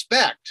garner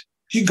respect?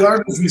 She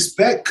garners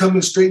respect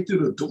coming straight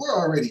through the door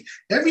already.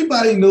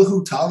 Everybody know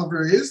who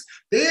Tolliver is.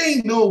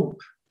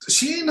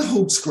 She ain't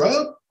no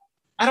scrub.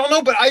 I don't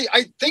know, but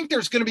I think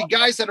there's going to be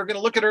guys that are going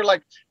to look at her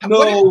like,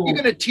 what are you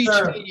going to teach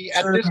me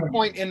at this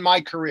point in my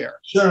career?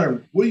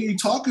 Sure. What are you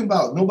talking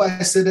about?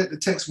 Nobody said that to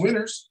Tex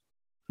Winters.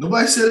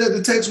 Nobody said that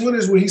to Tex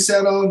Winters when he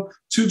sat on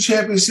 2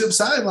 championship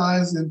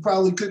sidelines and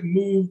probably couldn't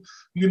move,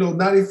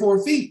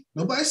 94 feet.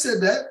 Nobody said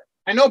that.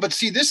 I know, but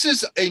see, this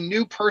is a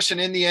new person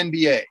in the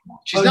NBA.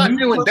 She's not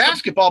new in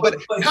basketball, but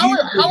how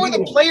are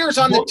the players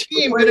on the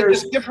team going to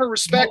just give her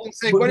respect and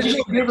say, what did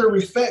you give her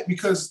respect?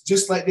 Because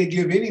just like they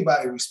give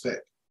anybody respect.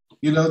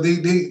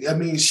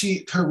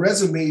 Her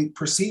resume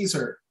precedes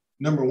her.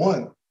 Number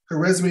one, her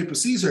resume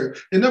precedes her.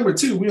 And number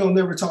two, we don't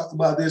never talk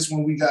about this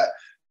when we got,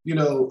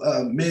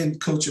 men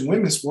coaching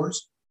women's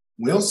sports.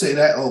 We don't say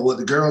that,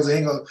 the girls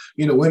ain't going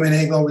to, women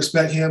ain't going to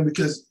respect him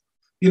because,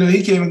 he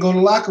can't even go to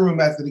the locker room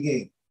after the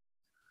game.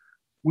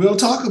 We don't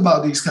talk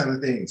about these kind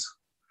of things.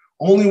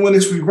 Only when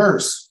it's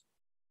reversed.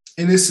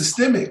 And it's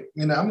systemic.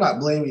 I'm not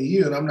blaming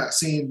you, and I'm not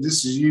saying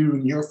this is you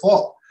and your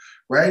fault,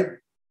 right?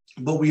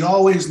 But we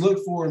always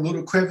look for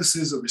little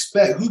crevices of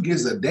respect. Who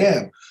gives a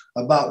damn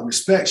about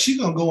respect? She's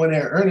going to go in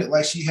there and earn it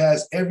like she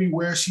has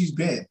everywhere she's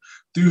been,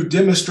 through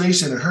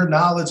demonstration of her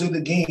knowledge of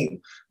the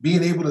game,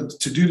 being able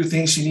to do the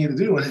things she needs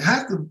to do. And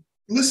have to,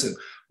 listen,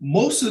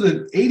 most of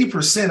the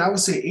 80%, I would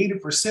say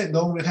 80%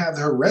 don't even have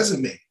her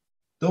resume,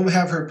 don't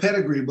have her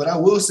pedigree. But I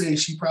will say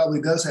she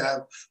probably does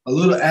have a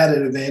little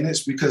added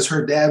advantage because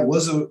her dad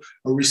was a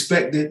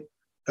respected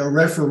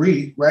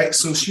referee, right?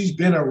 So she's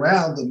been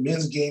around the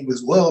men's game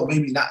as well,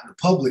 maybe not in the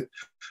public,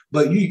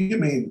 but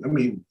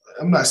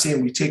I'm not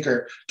saying we take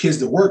our kids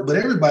to work, but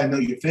everybody know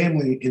your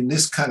family in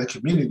this kind of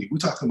community. We're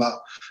talking about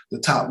the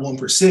top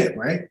 1%,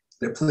 right?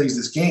 That plays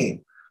this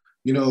game,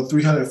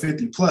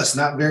 350 plus,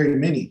 not very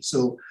many.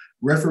 So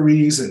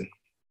referees and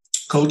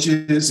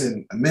coaches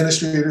and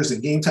administrators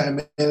and game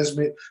time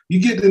management, you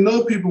get to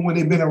know people when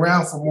they've been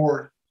around for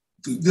more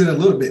than a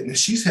little bit. And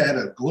she's had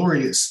a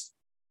glorious,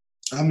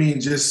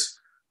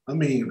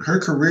 her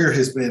career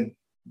has been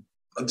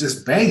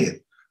just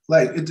banging.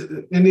 And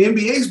the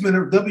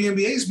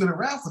WNBA's been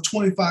around for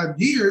 25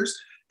 years,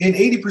 and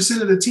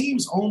 80% of the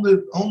teams own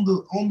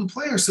the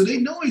players, so they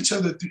know each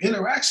other through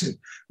interaction.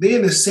 They're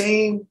in the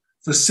same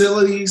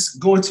facilities,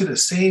 going to the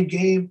same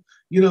game.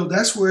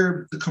 That's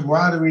where the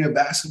camaraderie of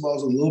basketball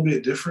is a little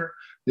bit different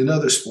than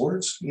other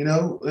sports.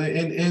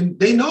 And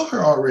they know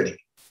her already.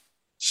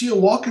 She a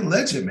walking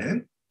legend,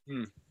 man.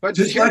 But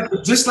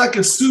just like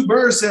if Sue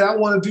Bird said, I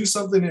want to do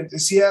something in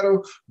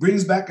Seattle,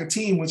 brings back a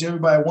team, which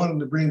everybody wanted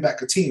to bring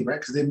back a team,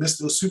 right? Because they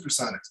missed those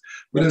Supersonics.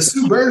 But if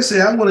Sue Bird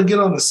said, I want to get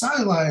on the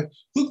sideline,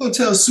 who's going to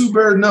tell Sue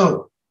Bird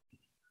no?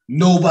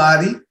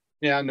 Nobody.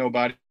 Yeah,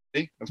 nobody.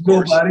 Of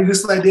course. Nobody.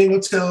 Just like they ain't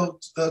going to tell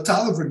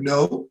Tolliver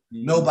no.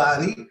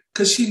 Nobody.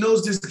 Because she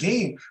knows this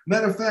game.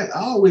 Matter of fact,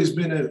 I'm going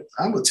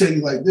to tell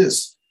you like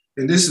this,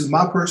 and this is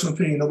my personal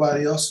opinion,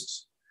 nobody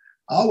else's.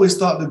 I always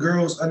thought the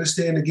girls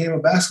understand the game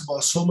of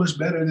basketball so much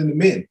better than the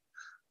men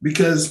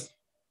because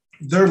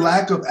their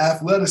lack of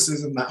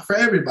athleticism, not for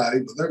everybody,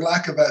 but their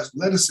lack of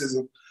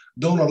athleticism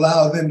don't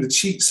allow them to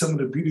cheat some of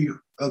the beauty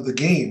of the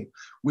game,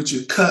 which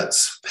is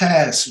cuts,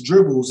 pass,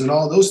 dribbles, and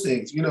all those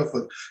things.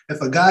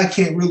 If a guy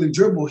can't really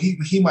dribble,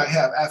 he might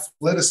have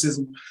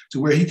athleticism to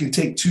where he can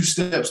take 2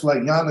 steps like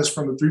Giannis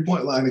from the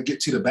three-point line and get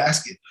to the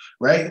basket,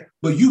 right?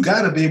 But you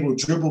got to be able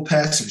to dribble,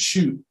 pass, and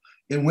shoot.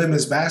 In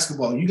women's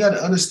basketball, you got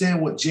to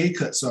understand what J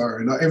cuts are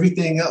and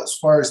everything else as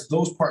far as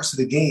those parts of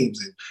the games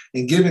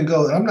and give and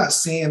go. And I'm not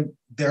saying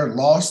they're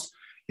lost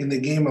in the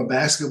game of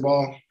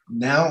basketball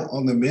now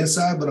on the men's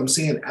side, but I'm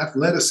saying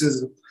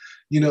athleticism,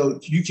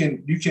 you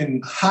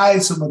can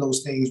hide some of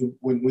those things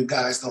when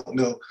guys don't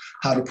know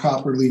how to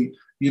properly,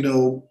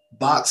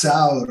 box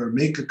out or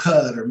make a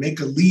cut or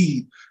make a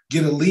lead,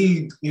 get a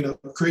lead,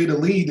 create a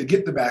lead to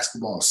get the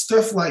basketball,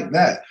 stuff like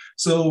that.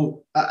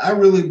 So I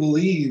really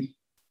believe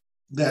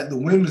that the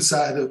women's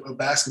side of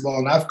basketball,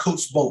 and I've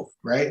coached both,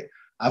 right?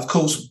 I've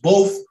coached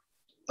both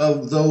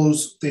of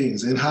those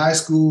things in high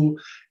school,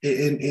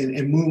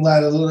 in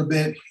moonlight a little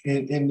bit,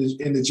 in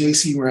the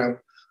JC round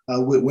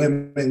with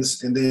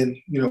women's, and then,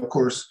 of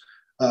course,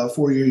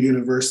 4-year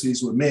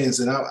universities with men's.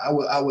 And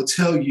I would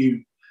tell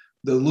you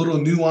the little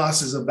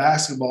nuances of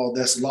basketball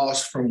that's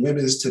lost from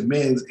women's to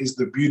men's is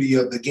the beauty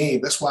of the game.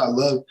 That's why I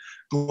love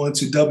going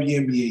to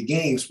WNBA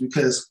games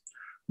because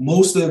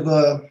most of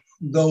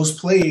those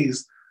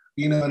plays,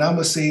 and I'm going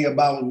to say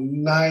about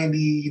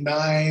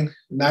 99,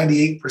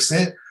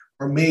 98%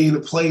 are made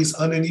of plays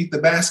underneath the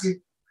basket.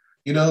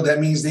 That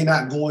means they're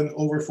not going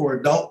over for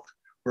a dunk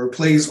or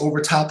plays over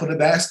top of the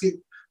basket,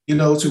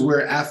 to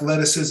where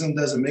athleticism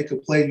doesn't make a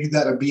play. You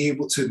got to be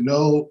able to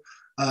know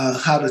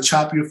how to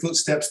chop your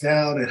footsteps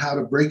down and how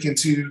to break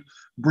into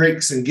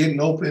breaks and getting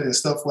open and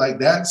stuff like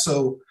that.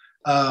 So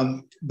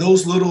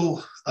those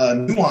little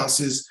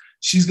nuances,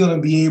 she's going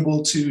to be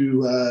able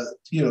to,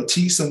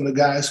 teach some of the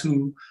guys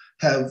who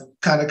have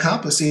kind of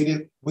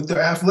compensated with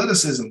their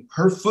athleticism.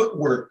 Her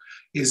footwork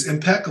is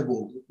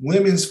impeccable.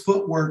 Women's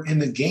footwork in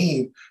the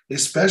game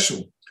is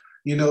special.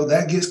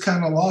 That gets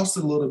kind of lost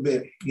a little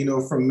bit,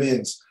 from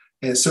men's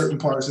at certain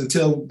parts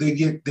until they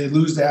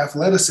lose the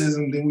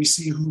athleticism. Then we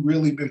see who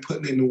really been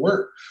putting in the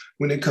work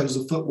when it comes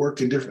to footwork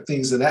and different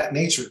things of that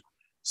nature.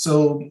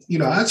 So,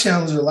 I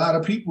challenge a lot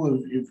of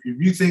people. If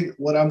you think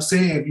what I'm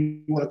saying, if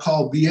you want to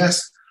call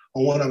BS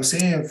on what I'm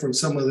saying from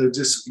some of the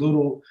just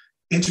little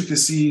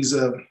intricacies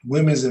of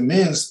women's and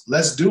men's,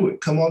 let's do it.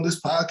 Come on this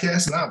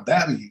podcast and I'll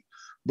battle you.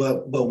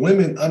 But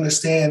women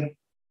understand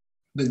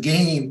the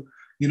game,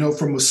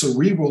 from a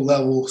cerebral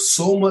level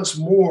so much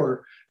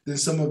more than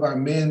some of our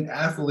men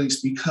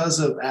athletes because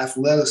of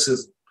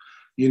athleticism,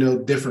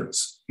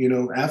 difference.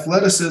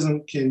 Athleticism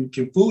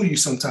can fool you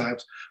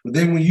sometimes, but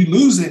then when you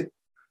lose it,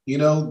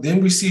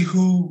 then we see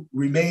who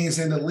remains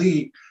in the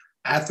league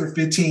after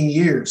 15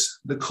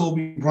 years, the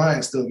Kobe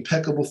Bryants, the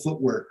impeccable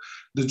footwork,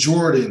 the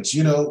Jordans,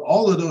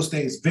 all of those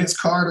things. Vince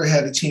Carter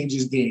had to change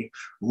his game.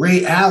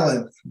 Ray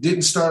Allen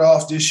didn't start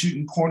off just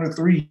shooting corner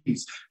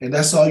threes, and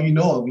that's all you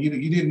know of. You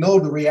didn't know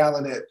the Ray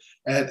Allen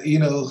at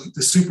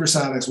the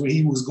Supersonics where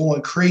he was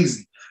going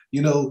crazy.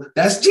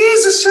 That's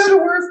Jesus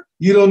Shuttleworth.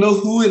 You don't know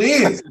who it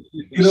is.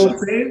 You know what I'm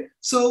saying?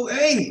 So,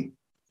 hey,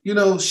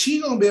 she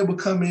going to be able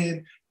to come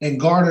in and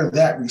garner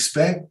that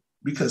respect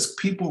because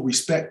people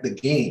respect the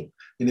game.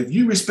 And if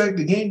you respect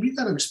the game, you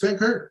got to respect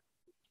her.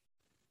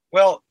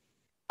 Well,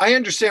 I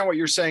understand what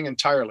you're saying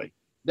entirely.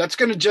 That's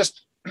going to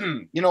just,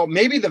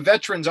 maybe the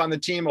veterans on the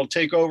team will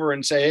take over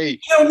and say, hey, you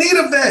don't need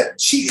a vet.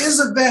 She is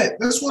a vet.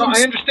 That's what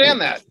I understand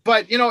that.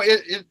 But,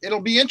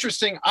 it'll be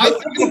interesting. I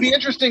think it'll be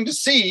interesting to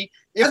see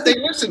if they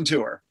listen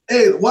to her.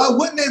 Hey, why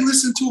wouldn't they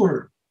listen to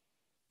her?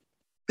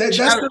 That's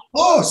their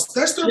boss.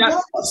 That's their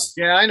boss.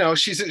 Yeah, I know.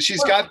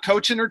 She's got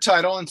coach in her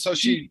title, and so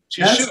she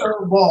that's should.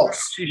 Her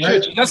boss. She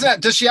right?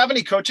 should. Does she have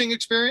any coaching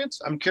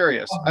experience? I'm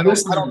curious. I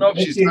don't know if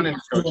she's done any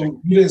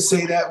coaching. You didn't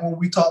say that when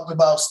we talked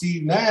about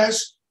Steve Nash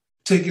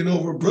taking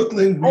over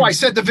Brooklyn. Oh, I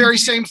said the very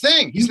same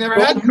thing. He's never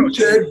had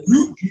coaching.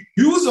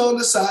 You was on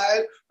the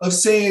side of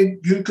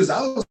saying, because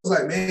I was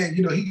like, man,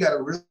 he got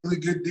a really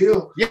good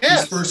deal.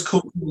 Yes. His first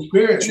coaching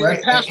experience, right?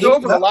 He passed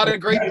over a lot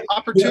of great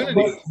opportunities.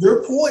 Yeah, but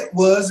your point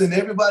was, and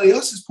everybody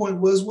else's point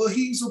was, well,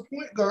 he's a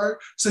point guard,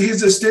 so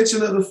he's an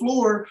extension of the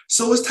floor.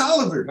 So is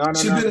Tolliver. No.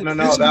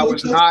 That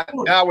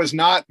was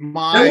not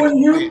my.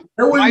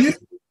 That wasn't you.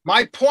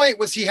 My point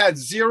was he had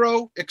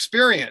zero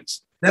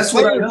experience. That's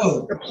what I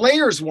know. The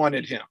players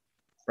wanted him,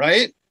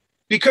 right?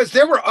 Because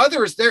there were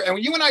others there.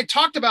 And you and I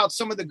talked about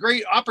some of the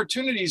great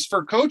opportunities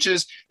for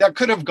coaches that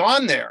could have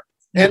gone there.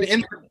 And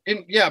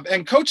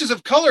and coaches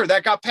of color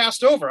that got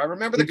passed over. I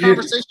remember the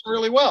conversation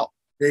really well.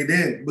 They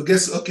did. But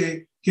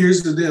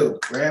here's the deal,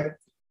 right?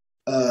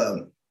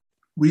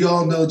 We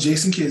all know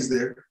Jason Kidd's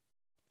there.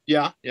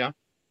 Yeah.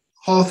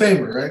 Hall of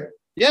Famer, right?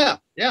 Yeah.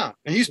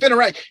 And he's been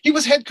around. He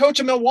was head coach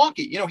of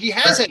Milwaukee. He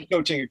has head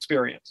coaching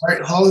experience.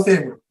 Right, Hall of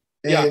Famer.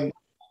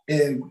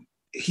 And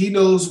he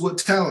knows what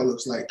talent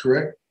looks like,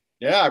 correct?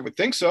 Yeah, I would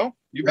think so.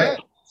 You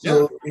bet.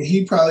 So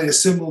he probably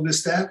assembled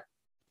this staff.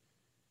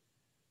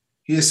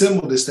 He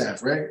assembled this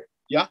staff, right?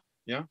 Yeah.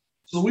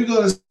 So we're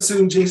going to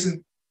assume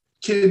Jason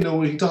Kidd know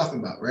what he's talking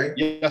about, right?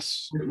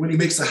 Yes. When he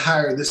makes a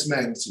hire of this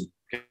magnitude.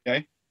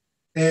 Okay.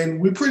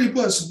 And we pretty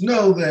much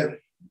know that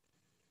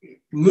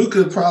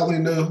Luka probably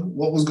knew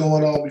what was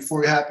going on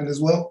before it happened as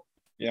well.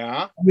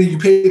 Yeah. I mean, you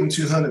paid him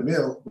 $200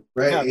 million,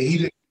 right? Yeah. And he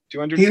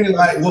didn't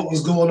like what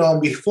was going on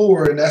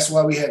before, and that's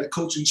why we had a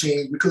coaching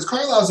change, because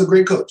Carlisle's a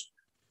great coach,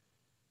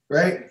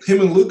 right?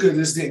 Him and Luka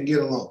just didn't get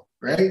along,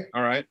 right?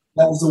 All right.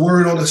 That was the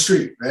word on the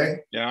street,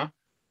 right? Yeah.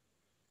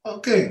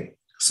 Okay.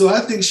 So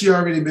I think she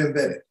already been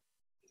vetted.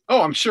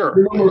 Oh, I'm sure.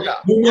 The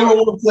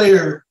number one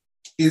player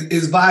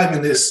is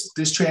vibing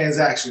this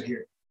transaction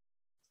here,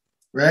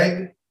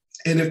 right?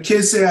 And if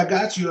kids say, I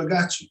got you, I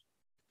got you.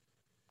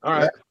 All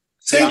right.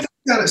 Same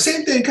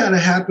thing kind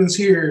of happens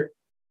here.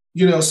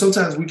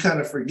 Sometimes we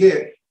kind of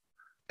forget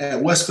at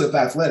Westcliff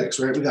Athletics,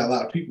 right? We got a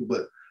lot of people,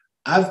 but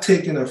I've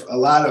taken a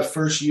lot of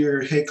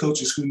first-year head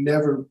coaches who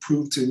never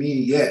proved to me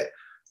yet.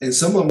 And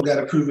some of them got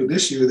to prove it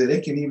this year that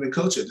they can even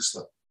coach at this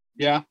level.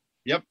 Yeah.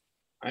 Yep.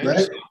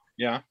 Right?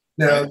 Yeah.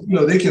 Now,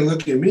 they can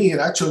look at me,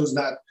 and I chose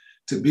not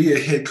to be a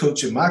head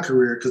coach in my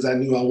career because I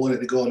knew I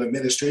wanted to go on the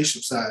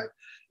administration side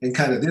and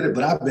kind of did it.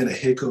 But I've been a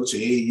head coach at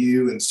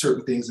AAU and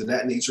certain things of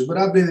that nature. But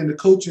I've been in the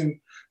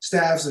coaching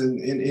staffs and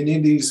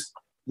in these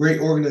great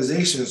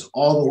organizations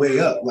all the way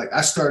up. Like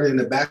I started in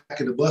the back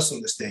of the bus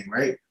on this thing,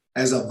 right?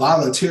 As a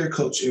volunteer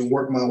coach and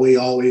worked my way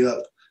all the way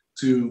up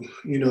to,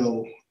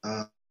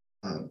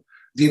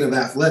 Dean of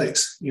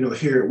Athletics,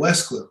 here at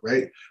Westcliff,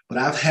 right? But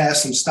I've had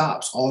some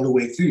stops all the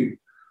way through,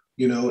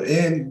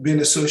 and been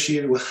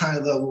associated with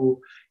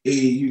high-level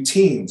AAU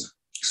teams.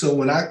 So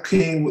when I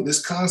came with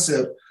this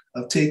concept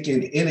of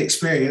taking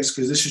inexperienced,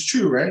 because this is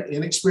true, right?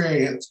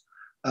 Inexperienced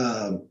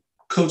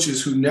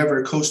coaches who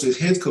never coached as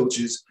head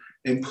coaches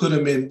and put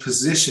them in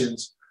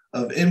positions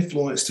of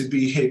influence to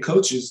be head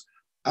coaches,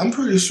 I'm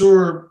pretty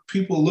sure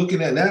people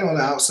looking at that on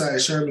the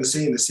outside, Sherman,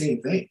 saying the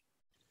same thing.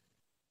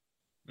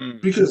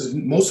 Because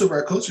most of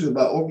our coaches,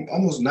 about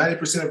almost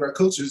 90% of our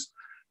coaches,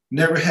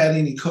 never had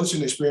any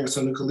coaching experience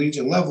on the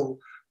collegiate level.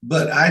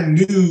 But I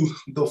knew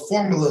the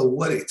formula of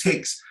what it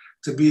takes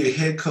to be a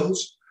head coach,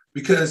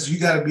 because you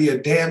got to be a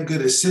damn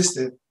good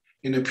assistant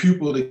and a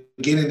pupil to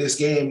get in this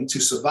game, to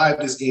survive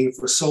this game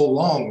for so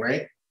long,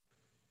 right?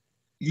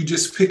 You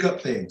just pick up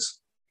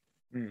things.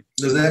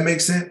 Does that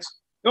make sense?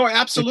 No,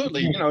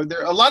 absolutely.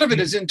 A lot of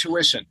it is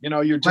intuition.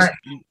 You're just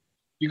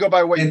you go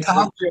by what you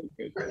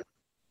feel.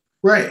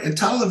 Right. And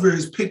Tolliver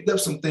has picked up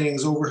some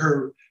things over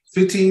her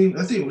 15,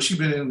 I think, she's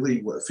been in the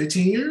league,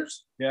 15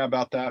 years? Yeah,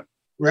 about that.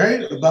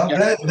 Right?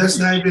 That.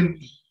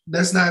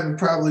 That's not even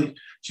probably,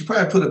 she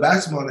probably put a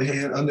basketball in her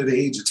hand under the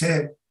age of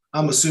 10.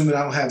 I'm assuming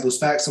I don't have those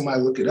facts. Somebody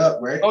look it up,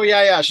 right? Oh,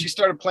 yeah. She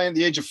started playing at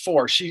the age of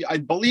 4. She, I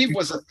believe,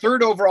 was a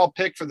 3rd overall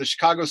pick for the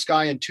Chicago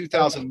Sky in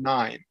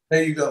 2009.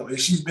 There you go. And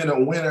she's been a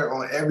winner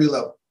on every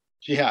level.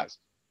 She has.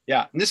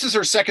 Yeah. And this is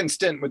her second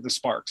stint with the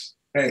Sparks.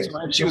 Hey. So,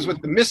 she was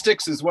with the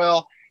Mystics as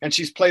well. And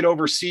she's played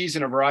overseas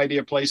in a variety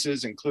of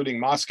places, including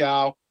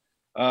Moscow,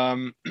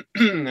 and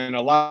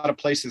a lot of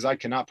places I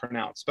cannot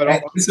pronounce.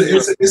 But it's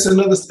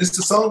a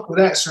song for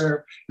that,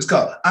 sure. It's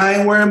called "I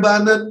Ain't Worrying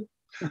About Nothing."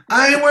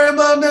 I ain't worrying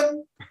about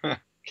nothing.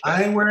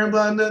 I ain't worrying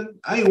about nothing.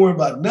 I ain't worrying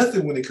about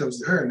nothing when it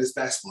comes to her in this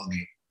basketball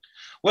game.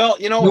 Well,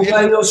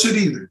 nobody else should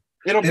either.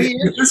 It'll be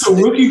if it's a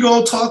rookie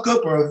gonna talk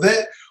up, or a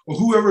vet, or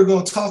whoever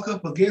gonna talk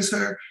up against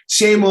her,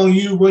 shame on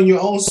you. Run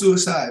your own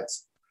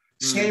suicides.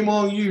 Shame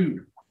on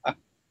you.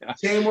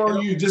 Shame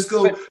on you. Just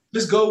go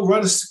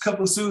run a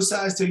couple of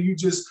suicides till you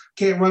just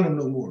can't run them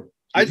no more.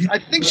 I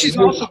think she's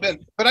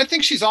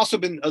also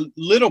been a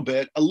little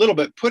bit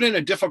put in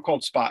a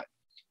difficult spot,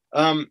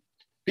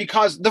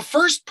 because the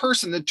first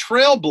person, the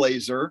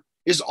trailblazer,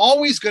 is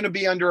always going to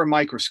be under a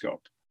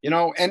microscope,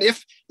 And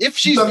if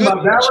she's talking good,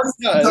 about Dallas,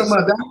 you talking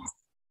about Dallas?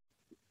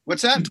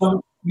 What's that?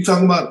 You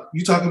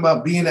talking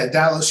about being at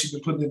Dallas? She's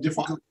been put in a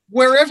difficult.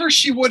 Wherever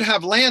she would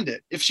have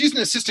landed, if she's an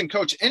assistant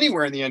coach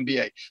anywhere in the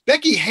NBA,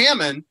 Becky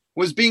Hammon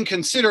was being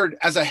considered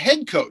as a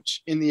head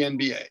coach in the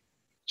NBA.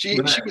 She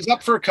was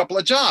up for a couple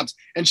of jobs,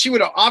 and she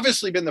would have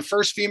obviously been the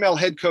first female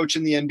head coach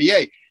in the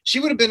NBA. She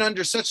would have been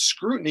under such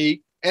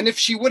scrutiny. And if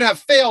she would have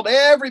failed,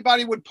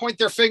 everybody would point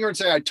their finger and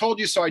say, I told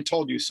you so, I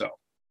told you so.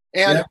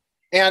 And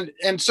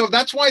so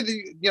that's why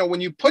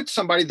when you put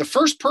somebody, the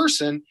first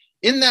person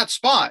in that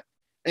spot,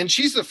 and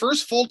she's the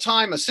first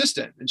full-time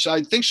assistant, and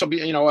I think she'll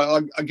be,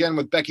 again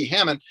with Becky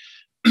Hammon,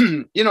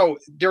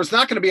 there's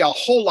not going to be a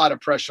whole lot of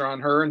pressure on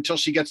her until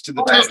she gets to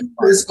the top.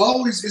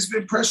 It's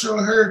been pressure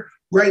on her.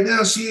 Right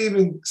now, she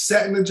even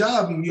sat in the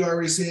job, and you're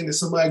already saying that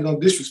somebody going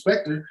to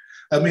disrespect her.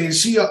 I mean,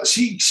 she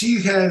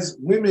has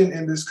women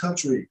in this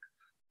country,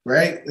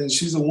 right? And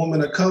she's a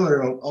woman of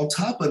color on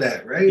top of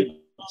that, right?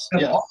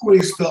 I've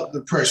always felt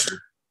the pressure.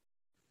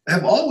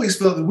 I've always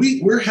felt that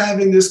we're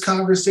having this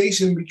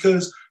conversation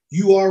because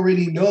you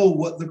already know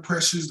what the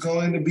pressure is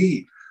going to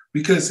be,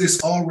 because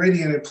it's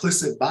already an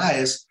implicit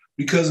bias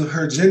because of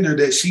her gender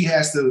that she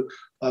has to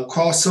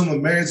cross some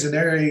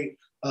imaginary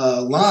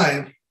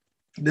line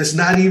that's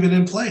not even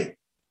in play.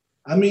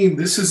 I mean,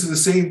 this is the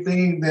same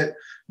thing that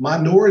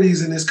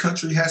minorities in this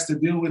country has to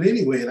deal with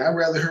anyway. And I'd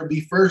rather her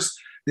be first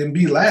than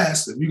be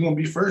last. If you're going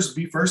to be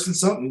first in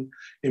something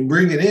and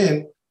bring it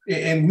in.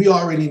 And we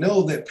already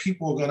know that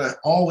people are going to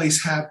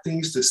always have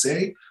things to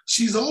say.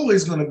 She's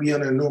always going to be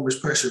under enormous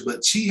pressure,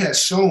 but she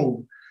has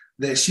shown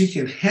that she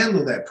can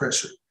handle that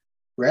pressure,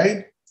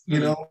 right?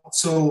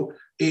 So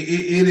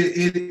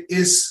it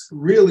is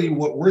really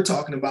what we're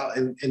talking about.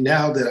 And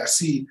now that I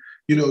see,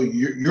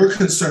 your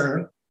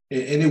concern,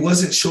 and it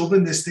wasn't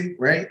chauvinistic,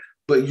 right?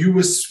 But you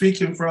were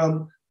speaking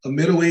from a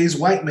middle-aged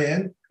white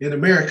man in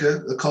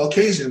America, a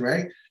Caucasian,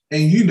 right?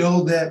 And you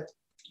know that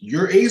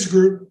your age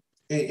group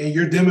and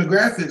your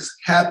demographics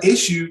have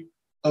issue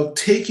of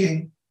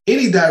taking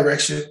any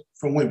direction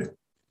from women,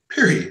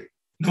 period,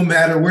 no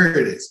matter where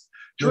it is,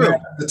 no matter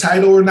the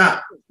title or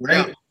not,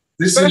 right? Yeah.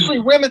 Especially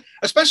women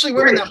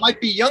that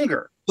might be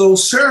younger. So,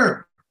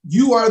 sir,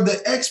 you are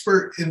the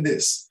expert in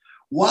this.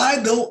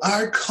 Why don't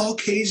our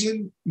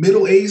Caucasian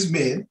middle-aged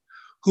men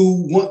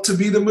who want to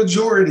be the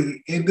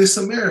majority in this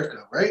America,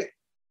 right,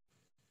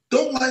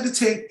 don't like to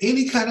take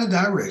any kind of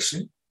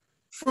direction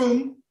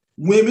from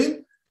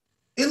women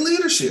in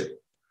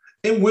leadership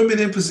and women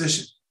in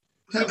position?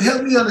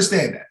 Help me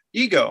understand that.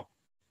 Ego.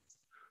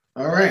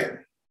 All right.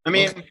 I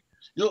mean,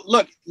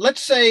 look,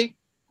 let's say,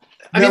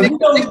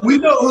 we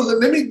know,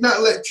 let me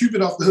not let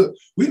Cuban off the hook.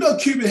 We know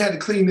Cuban had to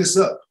clean this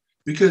up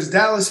because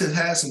Dallas has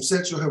had some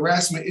sexual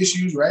harassment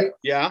issues, right?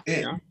 Yeah.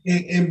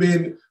 And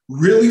been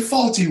really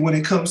faulty when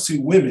it comes to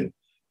women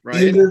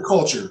in their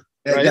culture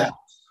at Dallas.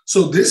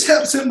 So this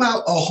helps him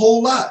out a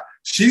whole lot.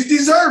 She's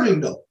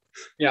deserving though.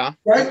 Yeah.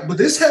 Right. But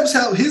this helps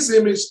out his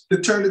image to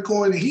turn the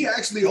coin, and he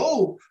actually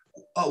owed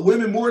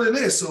women more than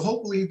this. So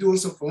hopefully he's doing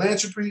some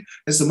philanthropy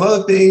and some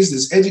other things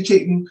that's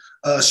educating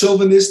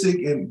chauvinistic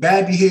and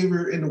bad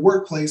behavior in the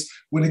workplace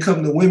when it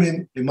comes to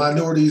women and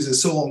minorities and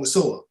so on and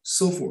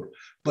so forth.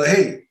 But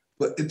hey,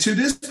 to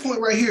this point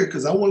right here,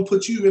 because I want to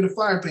put you in the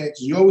frying pan,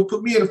 because you always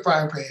put me in the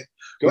frying pan.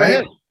 Go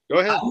ahead.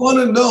 I want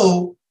to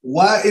know,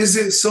 why is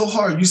it so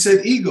hard? You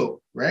said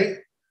ego, right?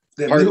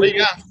 That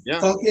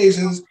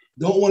Caucasians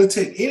don't want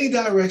to take any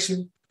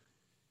direction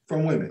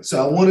from women.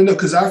 So I want to know,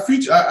 because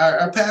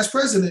our past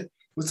president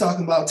was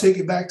talking about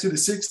taking back to the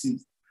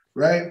 60s,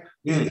 right?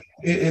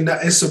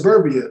 In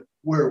suburbia,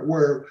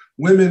 where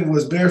women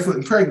was barefoot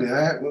and pregnant.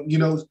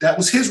 That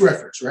was his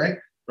reference, right?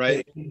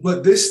 Right.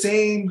 But this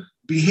same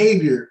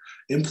behavior,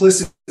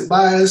 implicit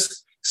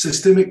bias,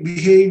 systemic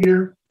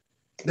behavior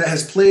that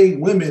has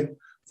plagued women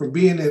for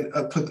being in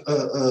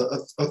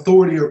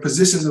authority or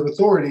positions of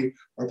authority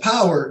or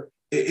power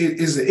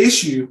is an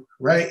issue,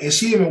 right? And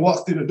she even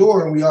walked through the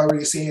door, and we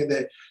already saying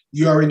that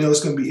you already know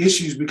it's going to be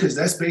issues because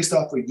that's based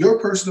off of your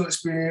personal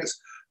experience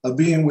of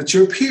being with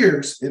your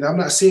peers. And I'm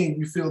not saying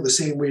you feel the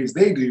same way as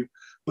they do,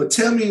 but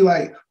tell me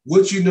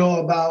what you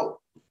know about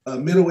a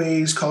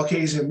middle-aged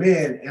Caucasian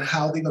man and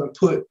how they're going to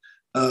put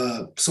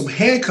some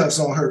handcuffs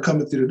on her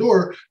coming through the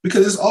door,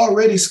 because it's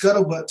already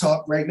scuttlebutt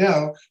talk right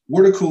now,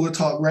 water cooler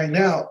talk right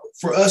now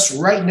for us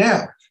right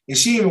now. And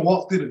she even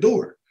walked through the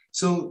door.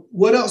 So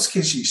what else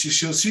can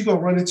she going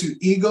to run into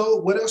ego?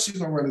 What else she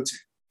going to run into?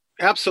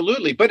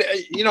 Absolutely. But,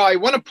 I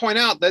want to point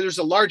out that there's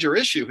a larger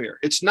issue here.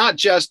 It's not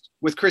just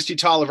with Christy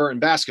Tolliver in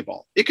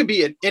basketball. It could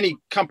be at any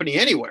company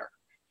anywhere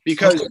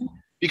because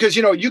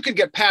you could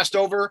get passed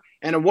over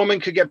and a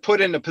woman could get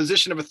put in a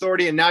position of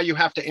authority and now you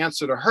have to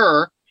answer to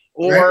her,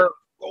 or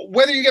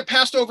whether you get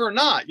passed over or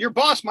not, your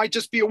boss might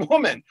just be a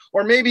woman,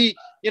 or maybe,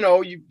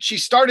 she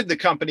started the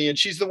company and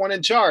she's the one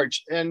in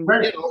charge. And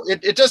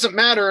it doesn't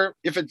matter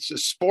if it's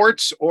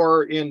sports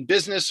or in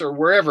business or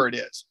wherever it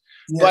is.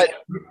 Yeah. But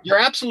you're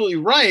absolutely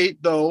right,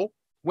 though,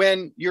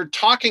 when you're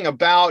talking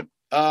about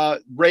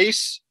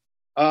race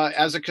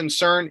as a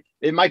concern,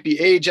 it might be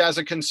age as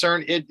a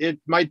concern. It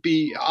might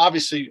be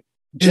obviously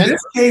gender. In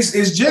this case,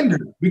 it's gender,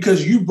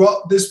 because you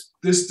brought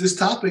this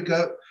topic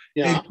up.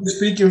 Yeah. And you're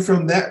speaking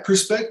from that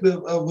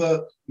perspective of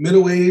a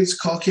middle-aged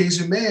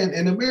Caucasian man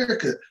in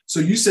America. So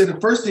you said the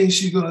first thing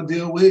she's going to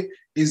deal with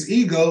is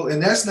ego, and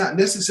that's not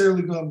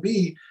necessarily going to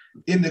be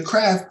in the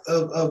craft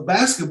of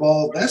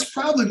basketball, that's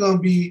probably going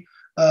to be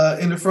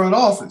in the front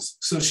office.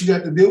 So she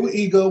got to deal with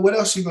ego. What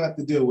else she going to have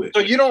to deal with?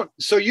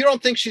 So you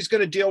don't think she's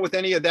going to deal with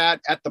any of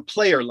that at the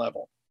player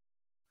level?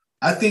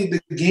 I think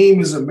the game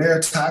is a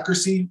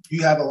meritocracy.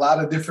 You have a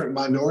lot of different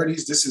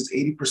minorities. This is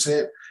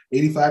 80%,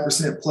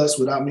 85% plus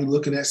without me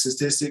looking at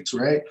statistics,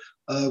 right?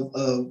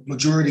 Of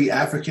majority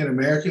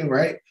African-American,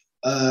 right?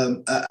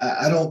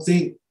 I don't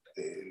think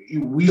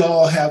we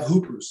all have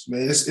hoopers,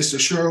 man. It's a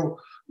Cheryl,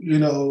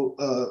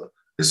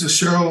 it's a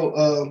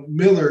Cheryl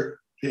Miller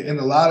in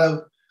a lot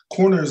of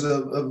corners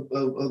of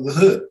the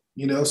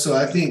hood, So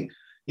I think,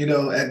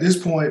 at this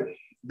point,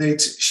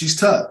 she's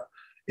tough,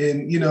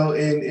 and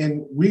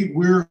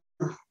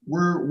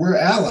we're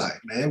allied,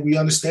 man. We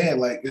understand,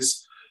 like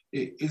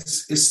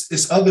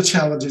it's other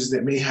challenges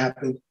that may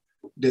happen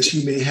that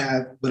she may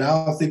have, but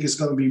I don't think it's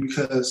going to be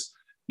because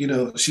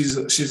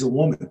she's a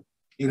woman.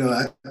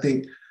 I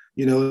think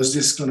it's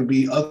just going to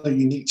be other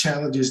unique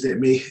challenges that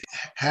may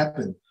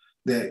happen.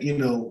 That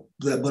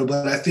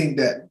but I think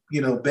that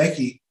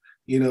Becky,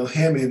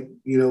 Hammond,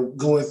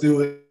 going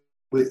through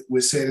it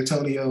with San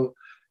Antonio,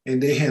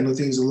 and they handle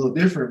things a little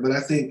different. But I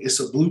think it's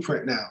a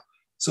blueprint now.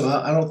 So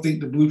I don't think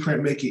the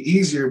blueprint make it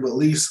easier, but at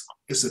least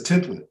it's a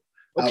template.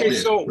 Okay,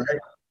 right?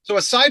 So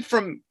aside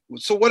from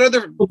what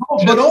other? But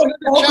don't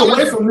walk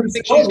away from this.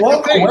 Don't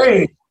walk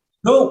away.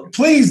 No,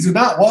 please do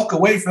not walk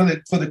away from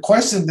the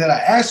question that I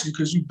asked you,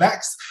 because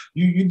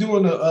you're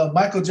doing a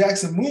Michael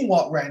Jackson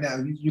moonwalk right now.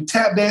 You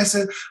tap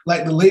dancing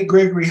like the late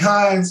Gregory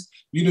Hines.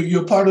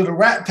 You're part of the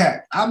Rat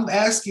Pack. I'm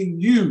asking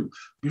you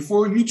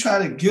before you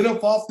try to get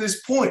up off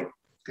this point.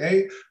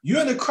 Okay,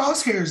 you're in the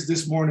crosshairs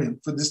this morning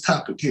for this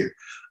topic here.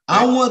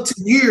 I want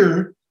to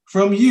hear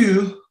from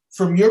you,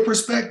 from your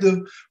perspective,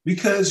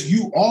 because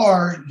you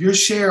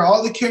share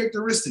all the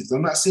characteristics.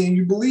 I'm not saying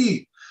you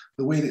believe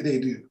the way that they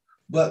do,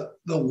 but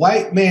the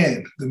white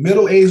man, the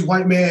middle-aged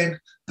white man,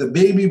 the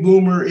baby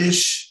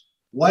boomer-ish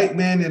white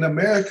man in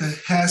America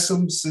has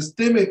some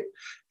systemic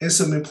and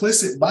some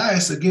implicit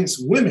bias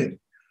against women.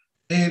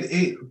 And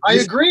I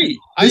agree.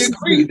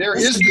 There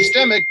is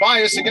systemic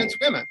bias against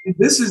women.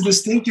 This is the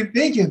stinking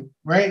thinking,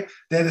 right?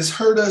 That has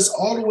hurt us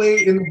all the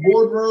way in the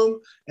boardroom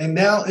and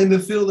now in the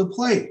field of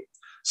play.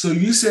 So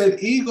you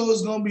said ego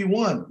is going to be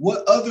one.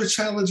 What other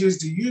challenges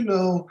do you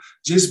know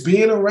just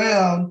being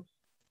around,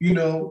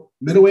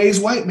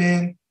 middle-aged white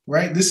man,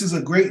 right? This is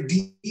a great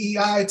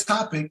DEI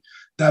topic,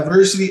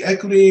 diversity,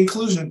 equity,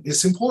 inclusion.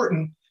 It's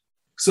important.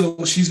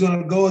 So she's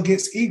going to go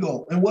against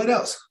ego. And what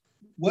else?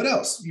 What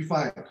else you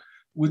find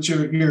with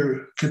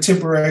your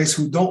contemporaries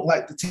who don't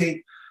like to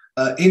take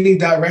any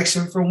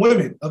direction from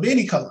women of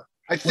any color?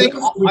 I think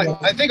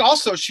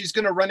also she's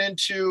going to run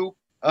into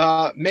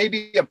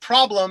maybe a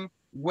problem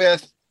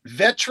with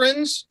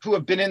veterans who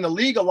have been in the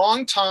league a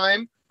long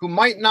time, who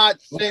might not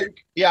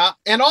think,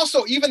 and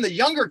also even the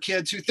younger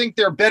kids who think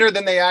they're better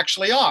than they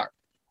actually are,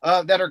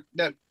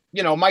 that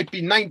might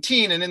be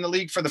 19 and in the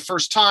league for the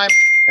first time,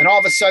 and all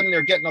of a sudden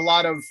they're getting a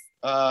lot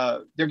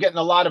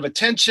of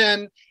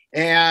attention.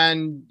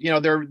 And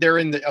they're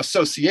in the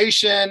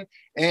association,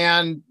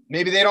 and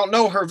maybe they don't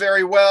know her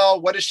very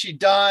well. What has she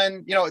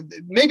done?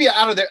 Maybe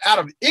out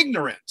of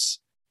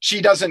ignorance,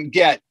 she doesn't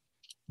get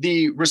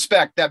the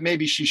respect that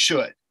maybe she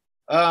should.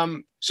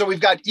 So we've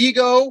got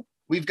ego,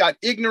 we've got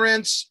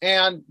ignorance,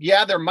 and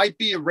there might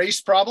be a race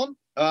problem.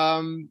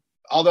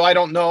 Although I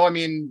don't know. I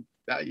mean,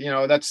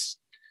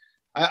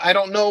 I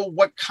don't know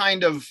what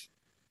kind of,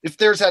 if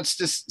there's that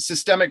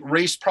systemic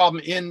race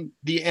problem in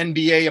the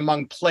NBA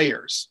among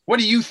players. What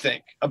do you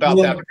think about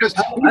that? Because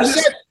you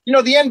said,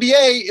 the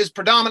NBA is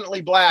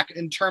predominantly black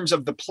in terms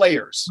of the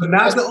players. But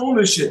not the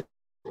ownership.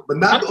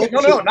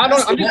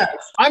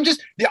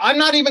 I'm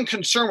not even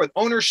concerned with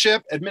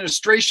ownership,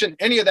 administration,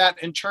 any of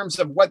that in terms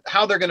of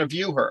how they're going to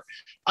view her.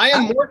 I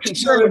am more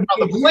concerned with how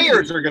the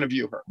players are going to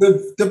view her.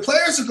 The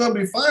players are going to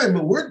be fine,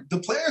 but the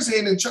players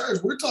ain't in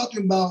charge. We're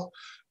talking about,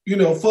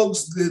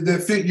 folks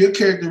that fit your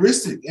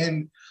characteristic.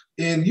 And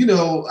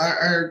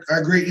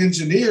our great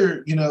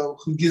engineer,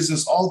 who gives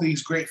us all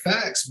these great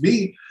facts,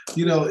 a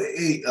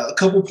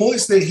couple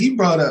points that he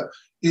brought up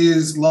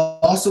is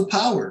loss of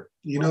power.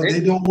 They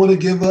don't want to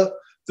give up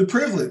the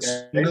privilege,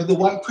 the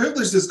white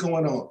privilege that's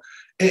going on.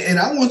 And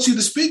I want you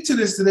to speak to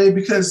this today,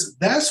 because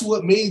that's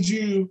what made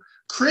you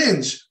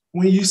cringe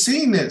when you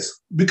seen this,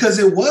 because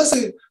it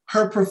wasn't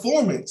her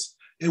performance.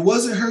 It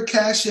wasn't her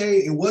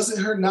cachet. It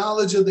wasn't her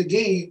knowledge of the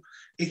game.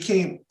 It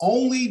came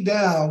only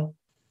down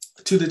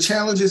to the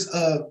challenges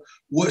of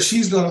what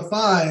she's going to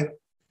find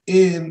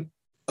in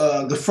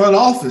the front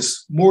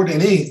office more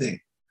than anything.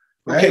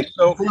 Right? Okay,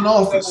 so front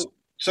office.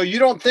 So you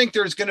don't think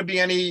there's going to be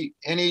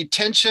any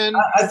tension?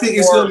 I think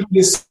it's going to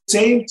be the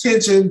same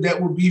tension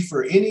that will be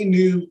for any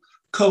new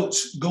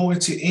coach going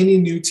to any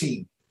new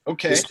team.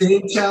 Okay. The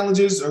same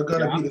challenges are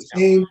going to be the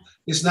same.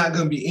 It's not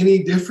going to be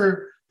any different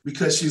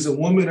because she's a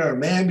woman or a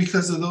man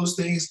because of those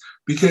things,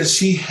 because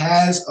she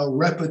has a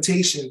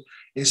reputation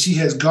and she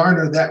has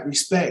garnered that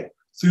respect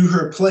through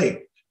her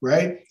play,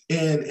 right?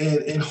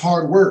 And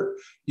hard work,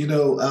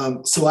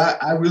 So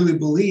I really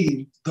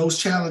believe those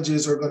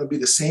challenges are going to be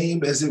the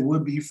same as it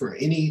would be for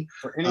any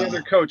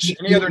other coach,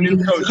 any other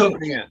new coach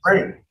coming in.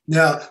 Right.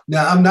 Now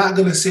I'm not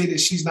going to say that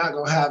she's not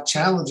going to have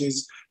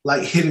challenges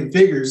like Hidden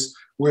Figures,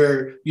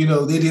 where, you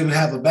know, they didn't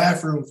have a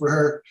bathroom for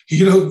her,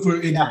 you know,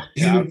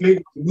 Hidden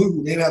Figures movie,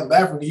 they didn't have a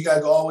bathroom. You got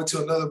to go all the way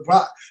to another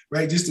block,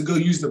 right, just to go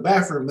use the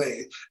bathroom.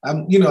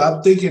 I'm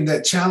thinking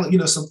that challenge, you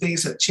know, some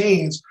things have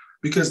changed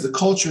because the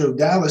culture of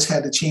Dallas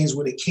had to change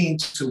when it came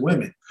to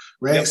women,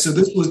 right? Yep. So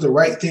this was the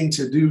right thing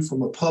to do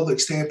from a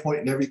public standpoint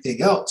and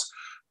everything else.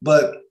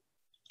 But,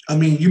 I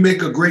mean, you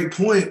make a great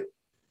point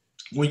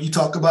when you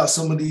talk about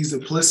some of these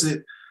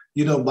implicit,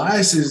 you know,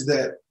 biases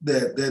that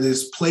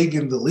is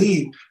plaguing the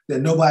league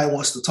that nobody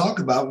wants to talk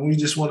about, and we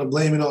just want to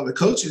blame it on the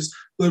coaches.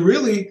 But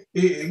really,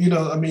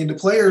 the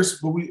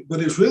players,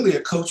 but it's really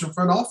a coach and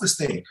front office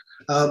thing.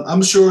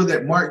 I'm sure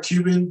that Mark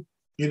Cuban,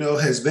 you know,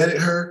 has vetted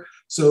her.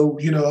 So,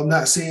 you know, I'm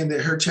not saying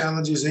that her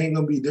challenges ain't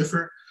going to be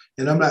different,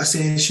 and I'm not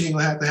saying she ain't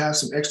going to have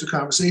some extra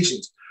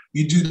conversations.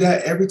 You do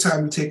that every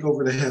time you take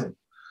over the helm,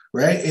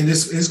 right? And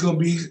it's going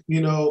to be,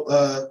 you know,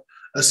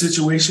 a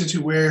situation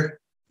to where,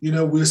 you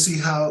know, we'll see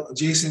how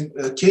Jason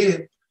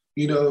Kidd,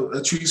 you know,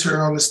 treats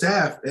her on the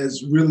staff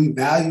as really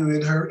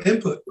valuing her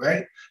input,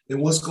 right?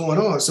 And what's going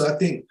on. So I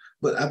think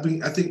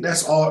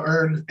that's all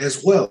earned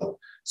as well.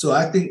 So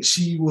I think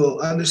she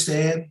will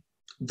understand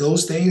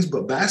those things,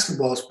 but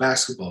basketball is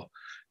basketball.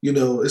 You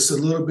know, it's a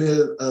little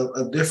bit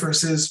of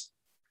differences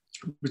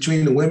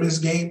between the women's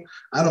game.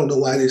 I don't know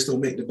why they still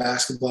make the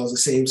basketballs the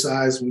same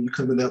size when you're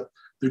coming up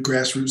through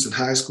grassroots in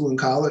high school and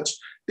college.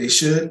 They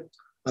should.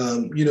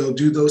 You know,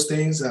 do those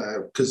things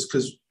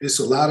because it's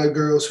a lot of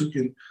girls who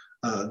can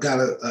got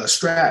a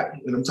strap,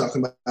 and I'm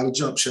talking about a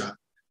jump shot.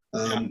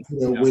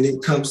 When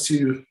it comes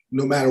to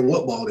no matter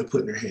what ball they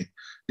put in their hand,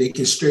 they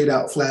can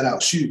flat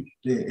out shoot.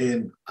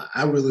 And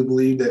I really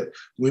believe that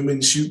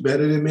women shoot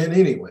better than men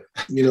anyway,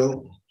 you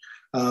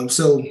know.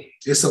 So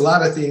it's a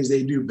lot of things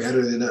they do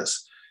better than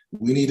us.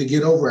 We need to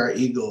get over our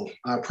ego,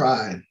 our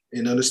pride,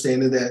 and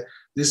understanding that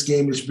this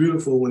game is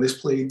beautiful when it's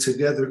played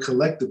together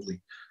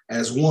collectively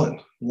as one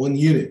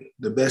unit,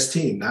 the best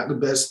team, not the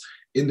best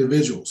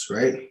individuals,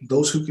 right?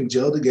 Those who can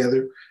gel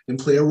together and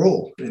play a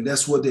role. And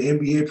that's what the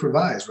NBA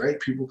provides, right?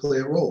 People play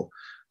a role.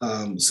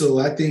 So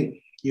I think,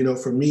 you know,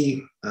 for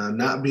me,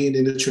 not being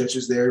in the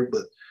trenches there,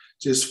 but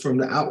just from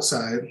the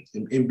outside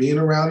and being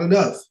around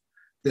enough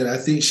that I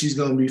think she's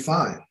going to be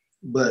fine.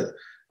 But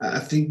I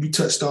think you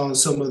touched on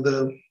some of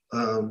the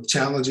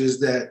challenges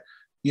that,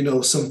 you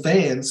know, some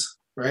fans,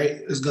 right,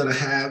 is going to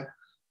have,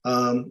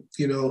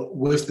 you know,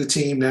 with the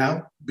team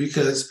now,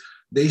 because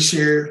they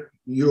share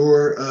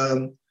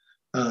your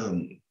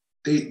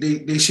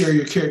they share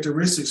your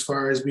characteristics as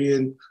far as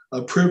being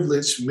a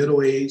privileged,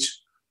 middle-aged,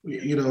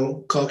 you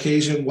know,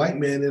 Caucasian white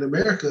man in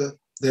America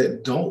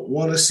that don't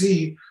want to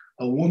see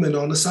a woman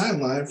on the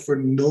sideline for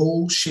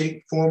no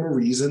shape, form, or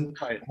reason,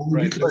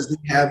 only because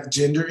they have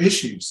gender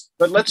issues.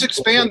 But let's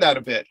expand that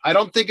a bit. I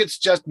don't think it's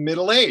just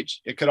middle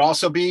age. It could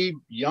also be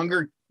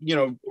younger, you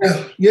know,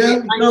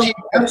 19, no,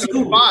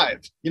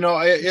 35. You know,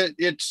 I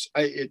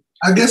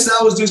guess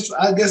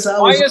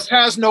bias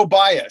has no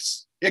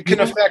bias. It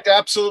can affect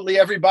absolutely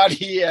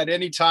everybody at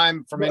any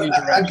time from any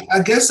direction.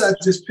 I guess I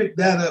just picked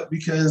that up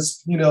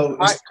because, you know,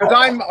 because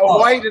I'm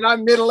white and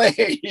I'm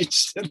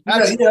middle-aged.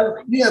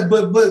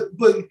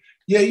 But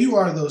you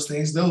are those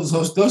things.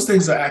 Those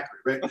things are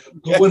accurate,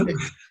 right?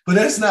 But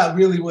that's not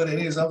really what it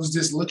is. I was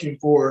just looking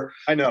for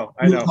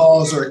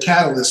cause or a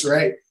catalyst,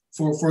 right,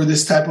 for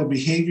this type of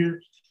behavior.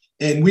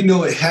 And we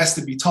know it has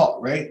to be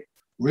taught, right?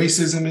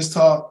 Racism is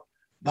taught,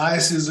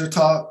 biases are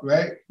taught,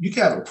 right? You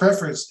can have a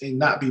preference and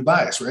not be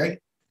biased, right?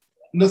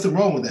 Nothing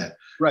wrong with that.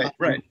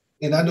 Right.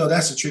 And I know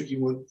that's a tricky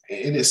one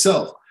in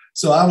itself.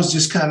 So I was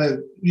just kind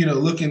of, you know,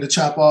 looking to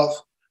chop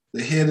off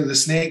the head of the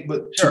snake,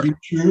 but to be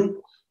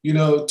true, you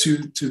know,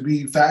 to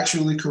be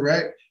factually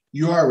correct,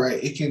 you are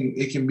right.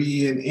 It can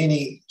be in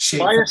any shape.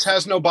 Bias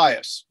has no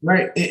bias.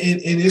 Right. And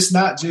it's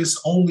not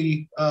just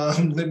only,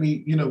 let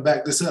me, you know,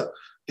 back this up.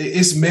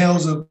 It's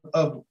males of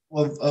a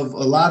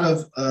lot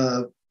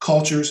of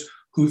cultures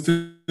who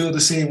feel the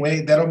same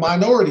way that are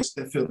minorities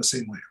that feel the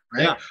same way,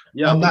 right?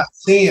 Yeah. I'm not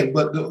saying,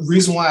 but the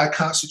reason why I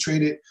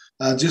concentrated,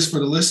 just for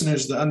the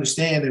listeners to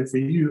understand and for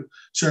you,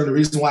 Sharon, the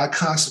reason why I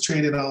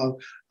concentrated on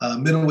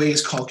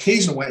middle-aged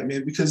Caucasian white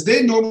men, because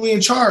they're normally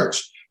in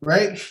charge,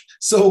 right?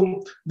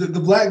 So the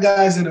black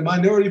guys and the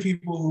minority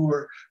people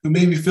who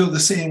maybe feel the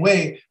same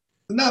way,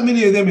 not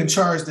many of them in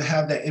charge to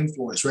have that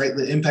influence, right?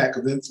 The impact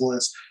of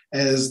influence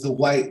as the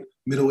white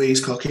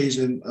middle-aged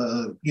Caucasian,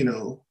 you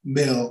know,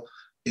 male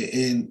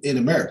in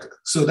America.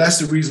 So that's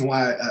the reason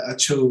why I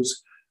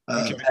chose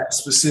that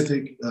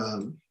specific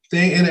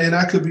thing. And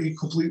I could be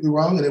completely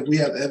wrong. And if we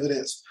have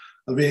evidence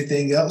of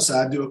anything else,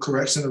 I do a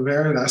correction of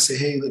error and I say,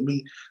 hey, let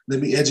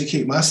me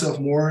educate myself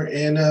more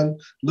and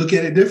look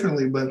at it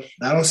differently. But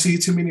I don't see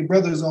too many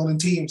brothers owning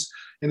teams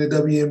in the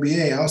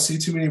WNBA. I don't see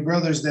too many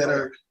brothers that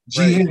are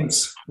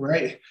GMs,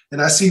 right?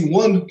 And I see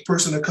one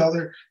person of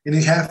color and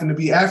he happened to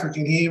be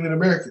African. He ain't even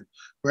American,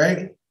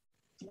 right?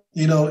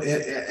 in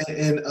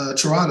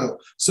Toronto.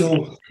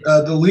 So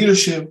the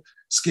leadership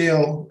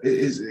scale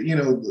is,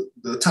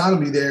 the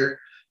autonomy there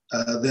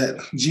that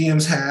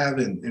GMs have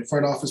and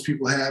front office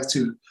people have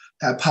to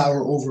have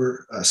power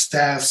over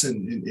staffs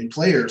and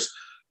players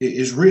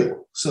is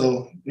real.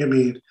 So, I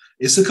mean,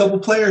 it's a couple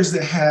players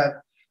that have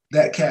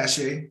that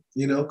cachet.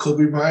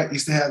 Kobe Bryant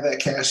used to have that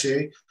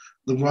cachet.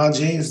 LeBron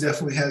James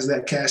definitely has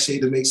that cachet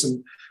to make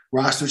some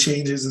roster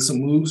changes and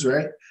some moves,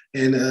 right?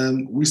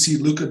 And we see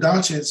Luka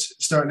Doncic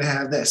starting to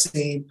have that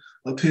same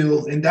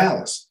appeal in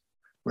Dallas,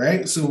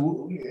 right?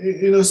 So,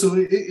 so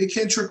it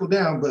can trickle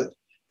down, but,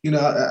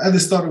 I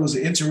just thought it was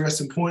an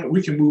interesting point.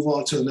 We can move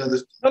on to another.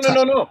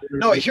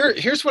 No.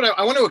 Here's what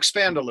I want to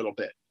expand a little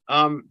bit,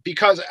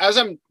 because as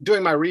I'm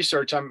doing my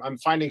research, I'm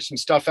finding some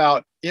stuff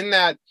out in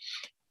that,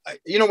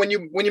 when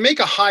you make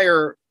a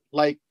hire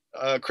like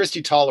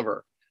Christy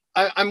Tolliver,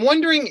 I'm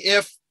wondering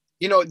if,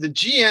 the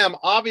GM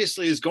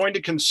obviously is going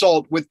to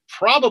consult with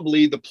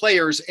probably the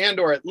players and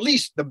or at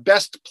least the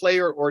best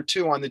player or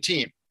two on the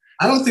team.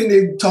 I don't think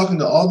they're talking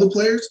to all the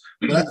players,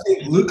 but I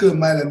think Luka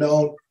might have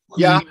known who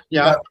he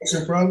got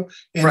from.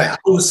 And right. I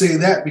would say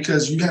that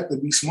because you have to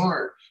be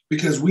smart,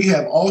 because we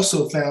have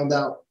also found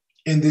out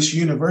in this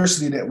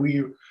university that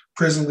we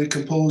presently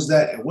composed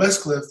at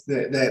Westcliff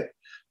that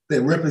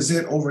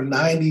represent over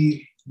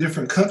 90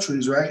 different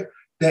countries, right?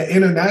 That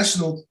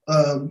international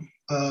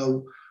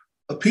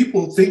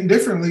people think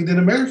differently than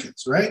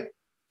Americans, right?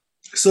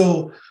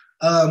 So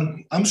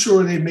I'm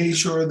sure they made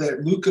sure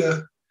that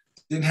Luka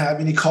didn't have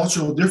any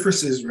cultural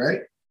differences,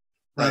 right?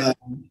 Right.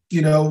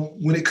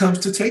 When it comes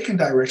to taking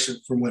direction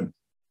from women.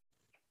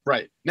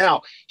 Right.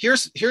 Now,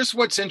 here's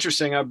what's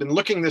interesting. I've been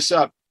looking this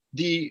up.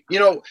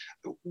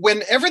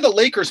 Whenever the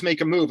Lakers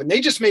make a move, and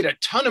they just made a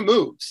ton of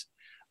moves,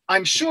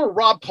 I'm sure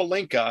Rob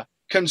Pelinka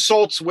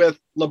consults with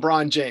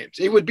LeBron James.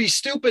 It would be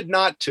stupid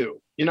not to,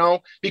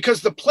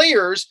 because the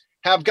players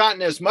have gotten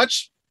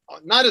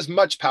not as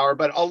much power,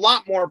 but a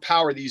lot more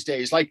power these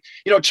days. Like,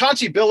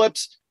 Chauncey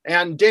Billups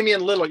and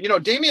Damian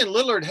Lillard. Damian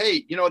Lillard,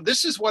 hey,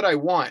 this is what I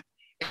want.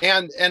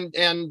 And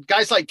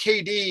guys like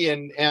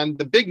KD and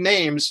the big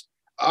names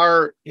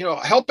are,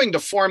 helping to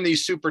form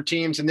these super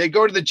teams, and they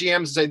go to the GMs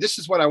and say, this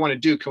is what I want to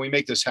do. Can we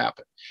make this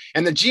happen?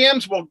 And the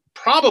GMs will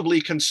probably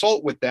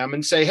consult with them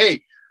and say,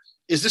 hey,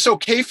 is this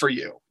okay for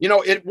you?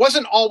 It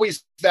wasn't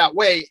always that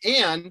way.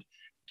 And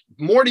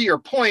more to your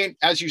point,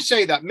 as you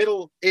say, that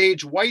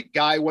middle-aged white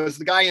guy was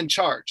the guy in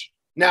charge.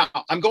 Now,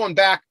 I'm going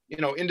back,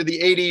 into the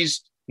 80s,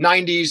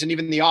 90s, and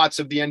even the aughts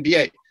of the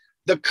NBA.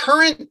 The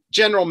current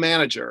general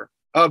manager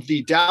of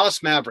the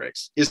Dallas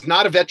Mavericks is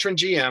not a veteran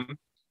GM.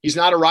 He's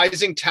not a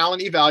rising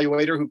talent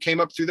evaluator who came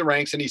up through the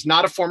ranks, and he's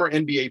not a former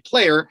NBA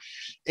player.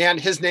 And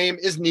his name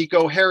is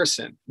Nico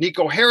Harrison.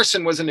 Nico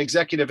Harrison was an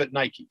executive at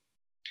Nike.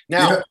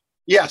 Now,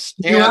 yes.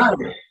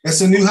 It's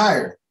a new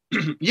hire.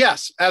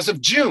 Yes, as of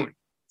June.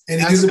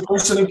 And he's a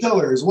person of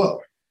color as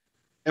well.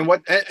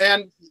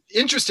 And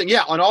interesting.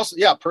 Yeah. And also,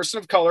 person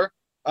of color.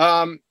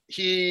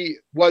 He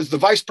was the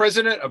vice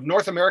president of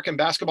North American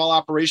basketball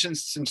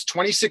operations since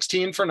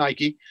 2016 for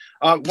Nike.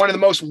 One of the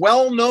most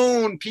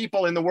well-known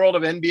people in the world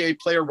of NBA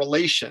player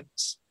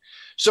relations.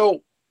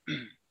 So,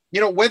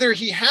 whether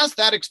he has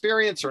that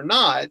experience or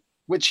not,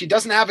 which he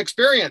doesn't have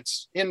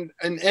experience in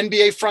an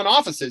NBA front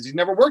offices. He's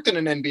never worked in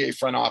an NBA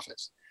front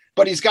office,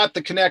 but he's got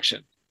the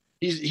connection.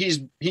 He's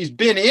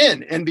been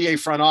in NBA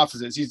front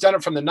offices. He's done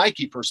it from the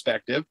Nike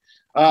perspective.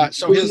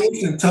 So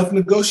he's a tough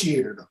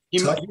negotiator,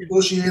 though. Tough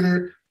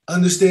negotiator,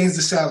 understands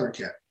the salary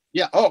cap.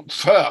 Yeah. Oh,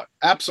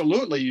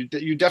 absolutely.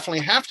 You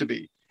definitely have to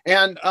be.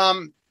 And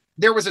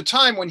there was a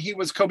time when he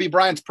was Kobe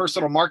Bryant's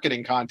personal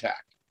marketing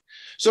contact.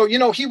 So,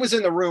 he was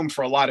in the room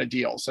for a lot of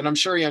deals, and I'm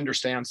sure he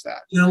understands that.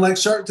 Like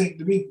Shark Tank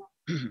to me.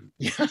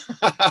 Yeah.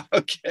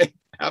 Okay.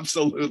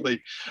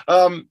 Absolutely.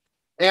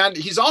 And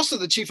he's also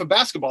the chief of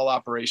basketball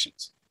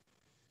operations.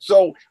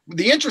 So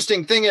the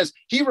interesting thing is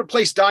he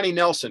replaced Donnie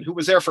Nelson, who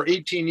was there for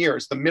 18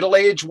 years, the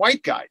middle-aged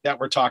white guy that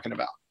we're talking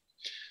about.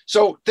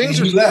 So things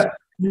are left.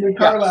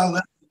 Carlisle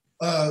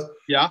left.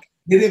 Yeah.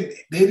 They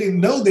didn't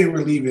know they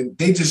were leaving.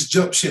 They just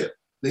jumped ship.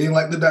 They didn't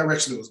like the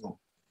direction it was going.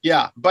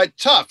 Yeah, but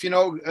tough.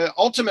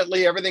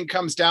 Ultimately everything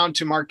comes down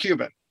to Mark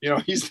Cuban.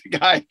 He's the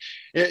guy.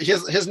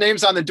 His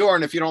name's on the door,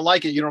 and if you don't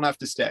like it, you don't have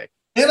to stay.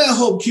 And I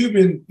hope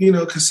Cuban,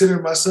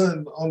 considered my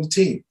son on the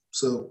team.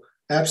 So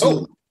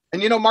absolutely. Oh.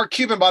 And Mark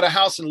Cuban bought a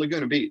house in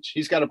Laguna Beach.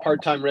 He's got a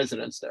part-time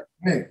residence there.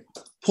 Hey,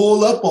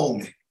 pull up on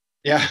me.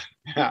 Yeah.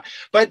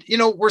 But,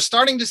 we're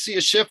starting to see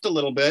a shift a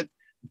little bit.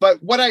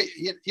 But what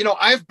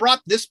I've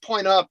brought this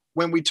point up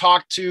when we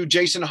talked to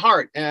Jason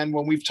Hart and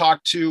when we've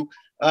talked to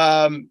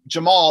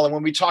Jamal and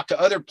when we talk to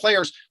other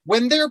players,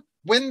 when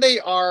they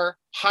are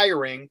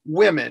hiring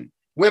women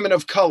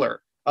of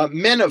color,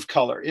 men of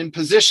color in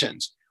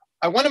positions,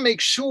 I want to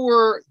make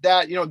sure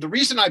that, the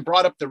reason I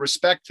brought up the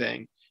respect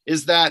thing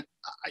is that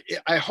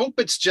I hope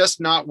it's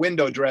just not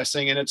window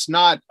dressing and it's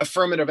not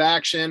affirmative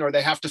action, or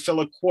they have to fill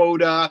a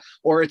quota,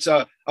 or it's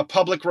a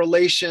public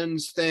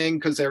relations thing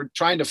because they're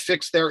trying to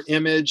fix their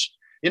image.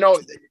 Can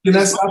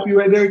I stop you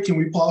right there? Can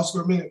we pause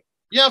for a minute?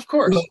 Yeah, of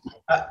course.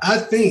 I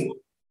think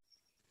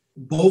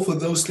both of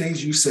those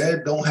things you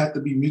said don't have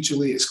to be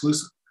mutually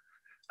exclusive.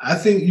 I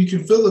think you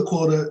can fill a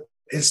quota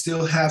and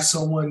still have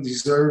someone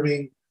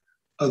deserving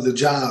of the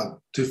job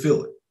to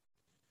fill it.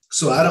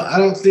 So I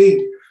don't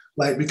think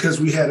like because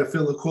we had to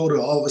fill a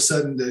quota, all of a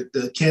sudden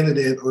the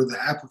candidate or the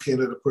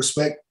applicant or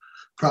the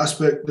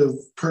prospective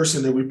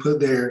person that we put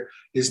there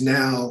is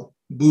now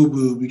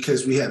boo-boo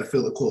because we had to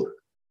fill a quota.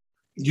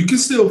 You can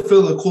still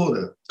fill a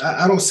quota.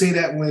 I don't say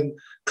that when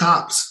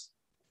cops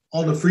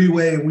on the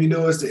freeway and we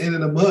know it's the end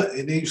of the month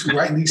and they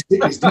writing these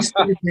tickets. These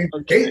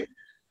tickets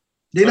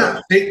they're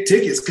not fake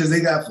tickets because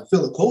they got to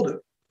fulfill a quota.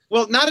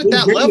 Well, not at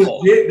that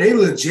level. They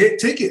legit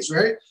tickets,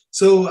 right?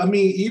 So, I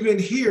mean, even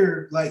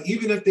here, like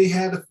even if they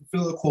had to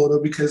fulfill a quota,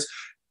 because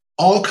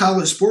all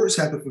college sports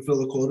have to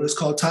fulfill a quota, it's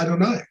called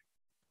Title IX.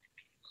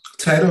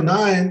 Title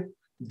IX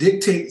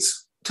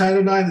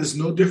is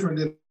no different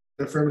than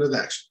affirmative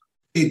action.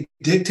 It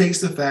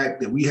dictates the fact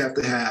that we have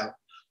to have,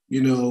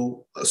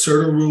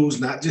 certain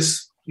rules, not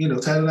just,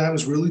 Title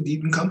IX is really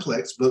deep and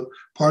complex, but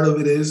part of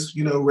it is,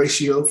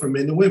 ratio for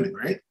men to women,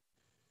 right?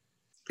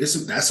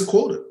 That's a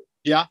quota.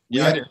 Yeah.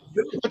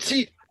 But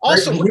see,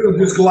 also, we don't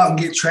just go out and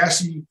get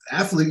trashy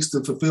athletes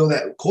to fulfill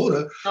that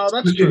quota. No,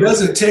 that's true. It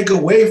doesn't take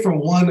away from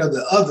one or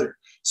the other.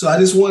 So I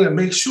just want to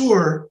make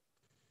sure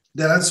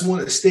that I just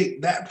want to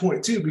state that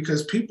point too,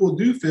 because people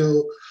do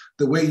feel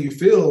the way you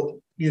feel,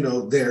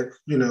 there,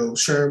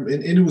 Sherm,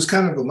 and it was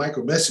kind of a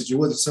micro message. It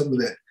wasn't something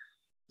that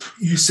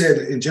you said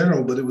in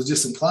general, but it was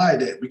just implied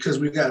that because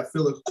we got to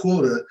fill a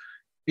quota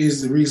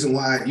is the reason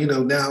why,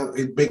 now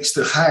it makes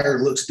the hire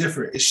looks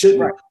different. It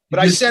shouldn't. Right. But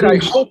I said, I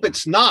hope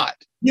it's not.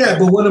 Yeah,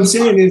 but what I'm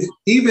saying is,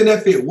 even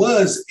if it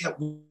was,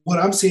 what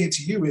I'm saying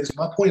to you is,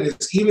 my point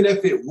is, even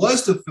if it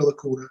was to fill a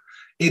quota,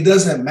 it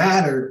doesn't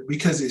matter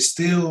because it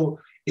still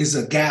is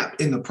a gap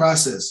in the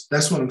process.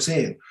 That's what I'm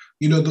saying.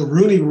 The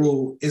Rooney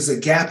Rule is a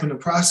gap in the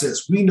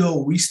process. We know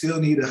we still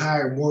need to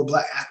hire more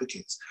Black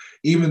applicants,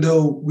 even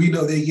though we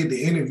know they get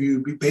the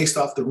interview based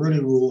off the Rooney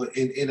Rule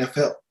in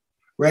NFL,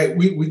 right?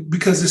 We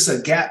because it's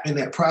a gap in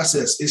that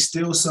process. It's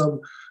still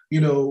some,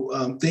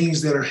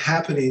 things that are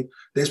happening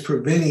that's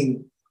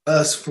preventing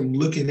us from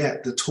looking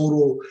at the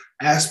total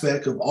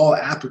aspect of all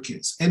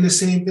applicants. And the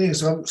same thing.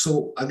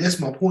 So I guess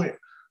my point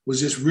was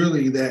just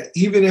really that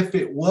even if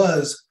it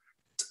was,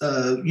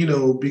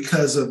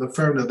 because of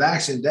affirmative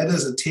action, that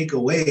doesn't take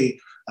away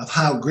of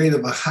how great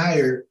of a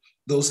hire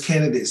those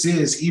candidates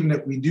is, even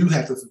if we do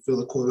have to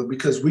fulfill a quota,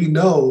 because we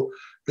know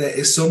that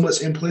it's so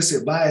much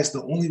implicit bias.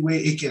 The only way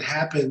it can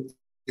happen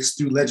is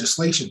through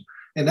legislation.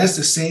 And that's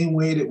the same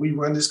way that we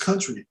run this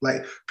country.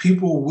 Like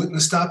people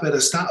wouldn't stop at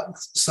a stop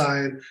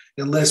sign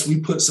unless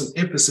we put some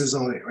emphasis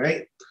on it,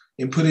 right?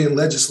 And put in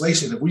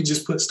legislation. If we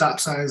just put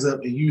stop signs up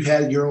and you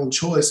had your own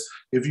choice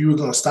if you were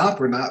going to stop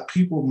or not,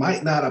 people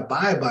might not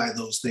abide by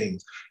those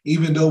things,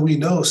 even though we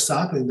know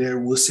stopping there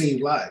will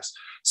save lives.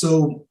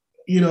 So,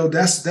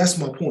 that's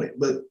my point.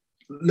 But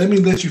let me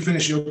let you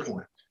finish your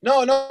point.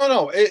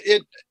 No.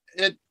 It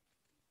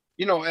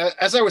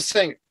as I was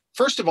saying,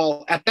 first of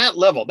all, at that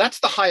level, that's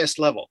the highest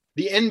level,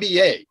 the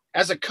NBA.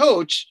 As a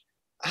coach,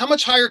 how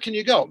much higher can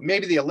you go?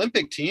 Maybe the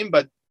Olympic team,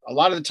 but a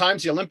lot of the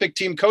times the Olympic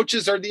team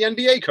coaches are the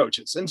NBA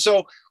coaches. And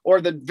so,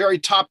 or the very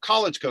top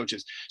college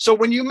coaches. So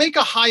when you make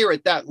a hire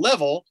at that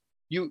level,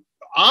 you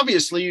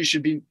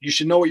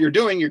should know what you're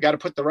doing. You got to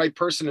put the right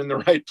person in the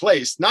right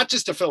place, not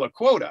just to fill a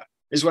quota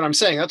is what I'm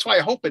saying. That's why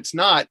I hope it's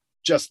not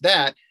just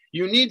that.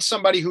 You need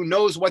somebody who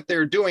knows what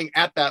they're doing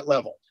at that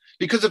level,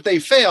 because if they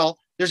fail,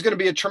 there's going to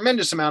be a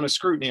tremendous amount of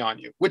scrutiny on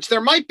you, which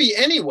there might be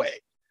anyway.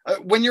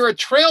 When you're a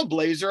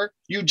trailblazer,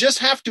 you just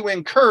have to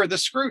incur the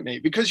scrutiny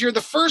because you're the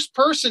first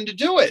person to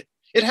do it.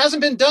 It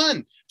hasn't been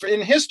done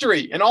in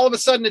history, and all of a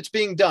sudden it's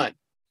being done.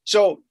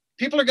 So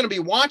people are going to be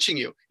watching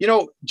you.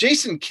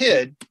 Jason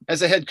Kidd,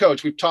 as a head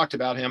coach, we've talked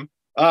about him.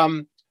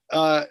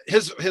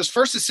 His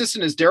first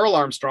assistant is Daryl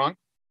Armstrong,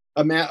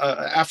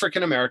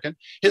 African-American.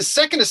 His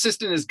second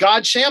assistant is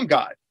God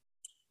Shamgod.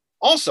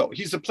 Also,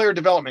 he's a player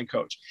development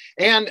coach.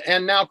 And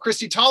now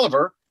Christy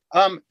Tolliver,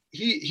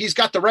 he's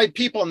got the right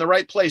people in the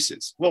right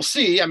places. We'll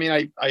see. I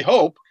mean, I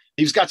hope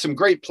he's got some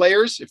great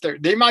players.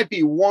 They might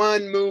be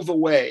one move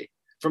away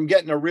from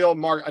getting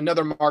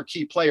another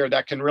marquee player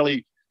that can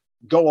really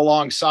go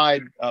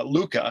alongside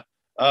Luka,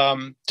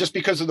 just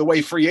because of the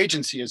way free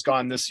agency has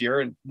gone this year,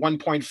 and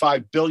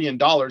 $1.5 billion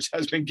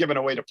has been given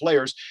away to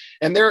players,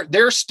 and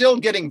they're still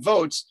getting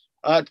votes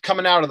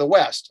coming out of the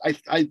West.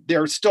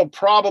 They're still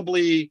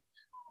probably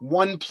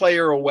one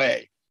player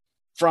away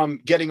from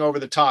getting over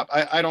the top.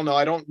 I don't know.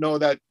 I don't know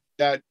that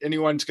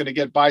anyone's going to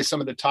get by some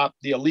of the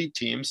elite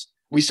teams.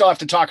 We still have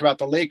to talk about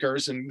the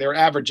Lakers and their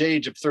average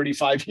age of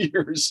 35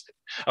 years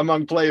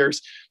among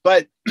players.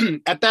 But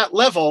at that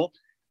level,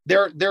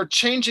 they're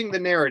changing the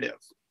narrative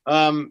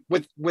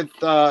with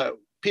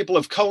people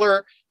of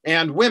color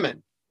and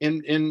women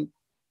in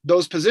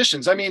those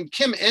positions. I mean,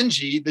 Kim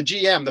Ng, the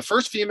GM, the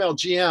first female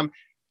GM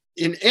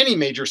in any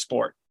major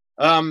sport,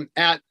 I'm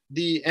try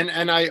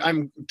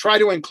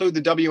to include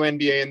the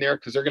WNBA in there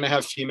because they're going to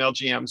have female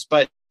GMs,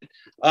 but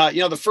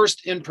the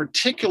first in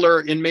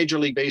particular in Major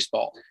League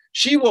Baseball.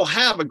 she will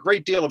have a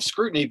great deal of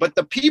scrutiny. But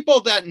the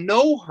people that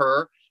know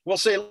her will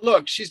say,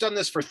 look, she's done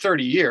this for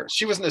 30 years.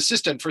 She was an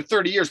assistant for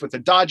 30 years with the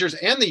Dodgers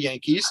and the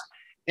Yankees.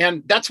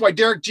 And that's why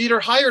Derek Jeter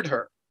hired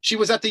her. She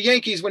was at the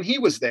Yankees when he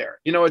was there.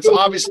 It's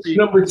obviously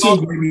number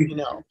 2, baby.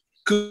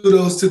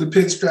 Kudos to the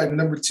pinstripe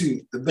number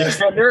 2, the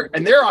best.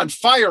 And they're on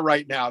fire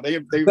right now. They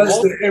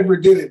best that ever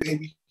did it,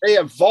 baby. They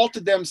have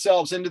vaulted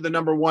themselves into the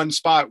number 1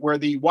 spot where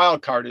the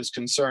wild card is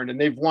concerned, and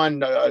they've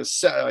won,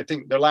 I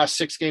think, their last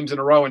 6 games in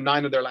a row and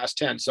 9 of their last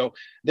 10. So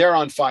they're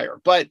on fire.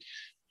 But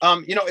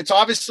it's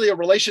obviously a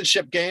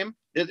relationship game.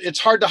 It's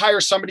hard to hire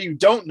somebody you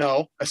don't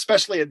know,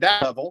 especially at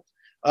that level.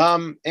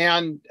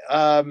 And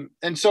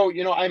so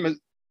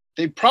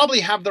they probably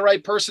have the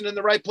right person in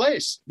the right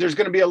place. There's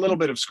going to be a little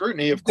bit of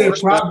scrutiny, of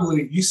course.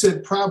 You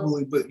said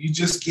probably, but you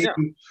just gave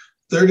me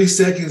 30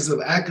 seconds of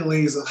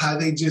accolades of how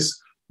they just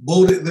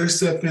voted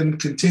themselves in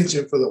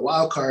contention for the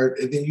wild card.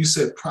 And then you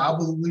said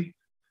probably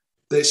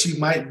that she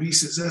might be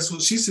successful.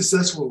 She's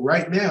successful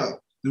right now.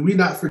 Do we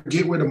not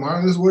forget where the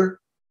Marlins were?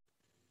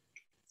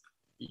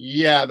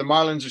 Yeah, the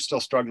Marlins are still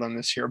struggling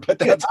this year,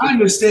 but I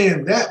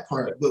understand that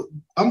part, but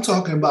I'm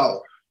talking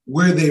about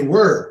where they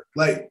were,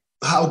 like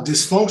how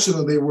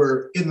dysfunctional they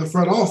were in the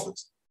front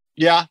office.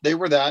 Yeah, they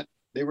were that.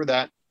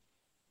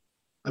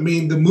 I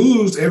mean, the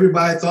moves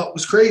everybody thought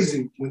was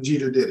crazy when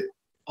Jeter did it.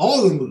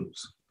 All the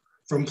moves,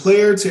 from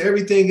player to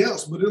everything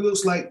else. But it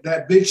looks like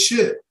that big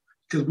ship,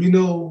 because we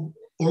know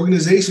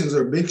organizations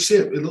are a big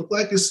ship. It looked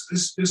like it's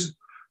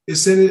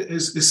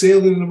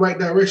sailing in the right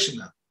direction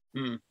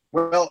now.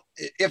 Well,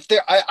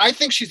 I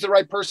think she's the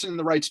right person in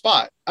the right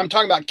spot. I'm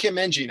talking about Kim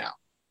Engie now,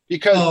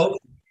 because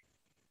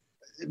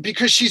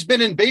she's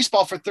been in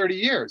baseball for 30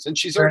 years and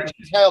she's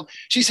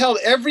held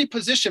every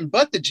position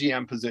but the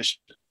GM position.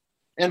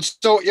 And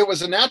so it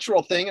was a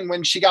natural thing. And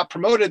when she got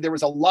promoted, there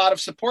was a lot of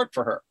support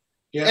for her.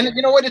 Yeah. And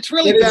you know what? It's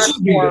really bad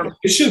form.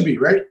 It should be,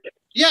 right?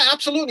 Yeah,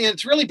 absolutely. And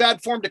it's really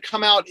bad form to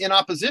come out in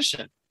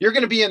opposition. You're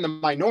going to be in the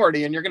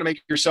minority and you're going to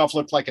make yourself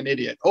look like an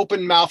idiot.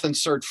 Open mouth,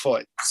 insert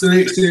foot. So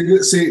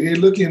they're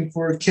looking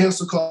for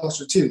cancel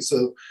culture too.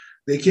 So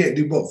they can't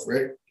do both,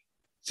 right?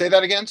 Say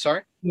that again.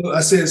 Sorry. No,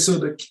 I said, so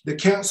the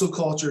cancel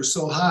culture is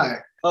so high.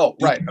 Oh,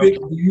 right.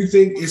 Do you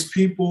think it's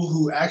people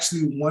who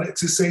actually wanted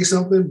to say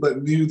something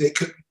but knew they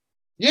couldn't?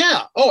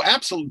 Yeah. Oh,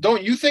 absolutely.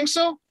 Don't you think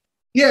so?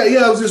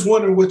 Yeah. I was just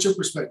wondering what your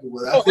perspective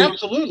was.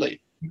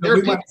 Absolutely.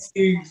 We might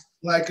see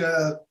like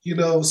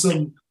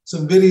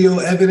some video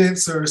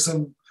evidence or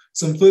some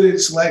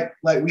footage like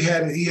we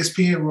had an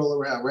ESPN roll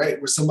around, right?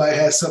 Where somebody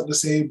had something to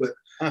say, but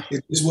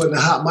it just wasn't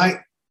a hot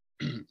mic.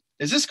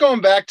 Is this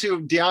going back to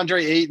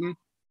DeAndre Ayton?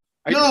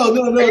 No.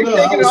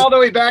 Taking it all the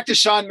way back to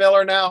Sean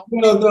Miller now.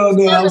 No.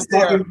 I was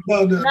talking.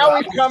 No. Now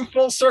we've come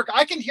full circle.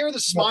 I can hear the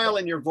smile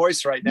in your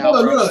voice right now.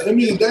 No. I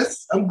mean,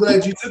 I'm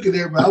glad you took it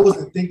there, but I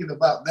wasn't thinking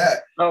about that.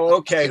 Oh,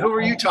 okay. Who were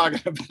you talking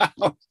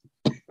about?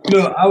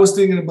 I was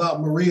thinking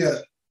about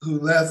Maria, who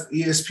left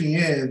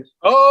ESPN.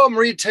 Oh,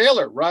 Maria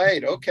Taylor.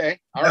 Right. Okay.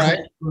 All right.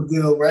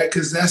 Deal, right?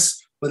 Because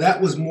that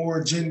was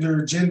more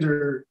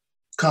gender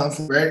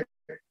conflict, right?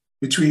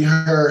 Between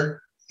her.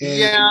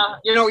 Yeah,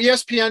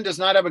 ESPN does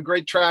not have a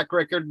great track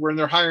record when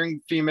they're hiring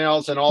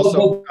females, and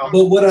also.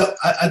 But what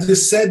I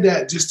just said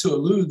that just to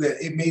allude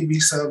that it may be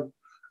some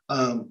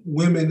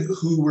women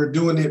who were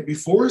doing it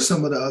before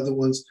some of the other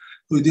ones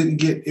who didn't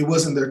get it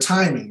wasn't their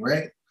timing,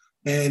 right?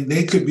 And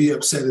they could be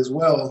upset as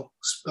well,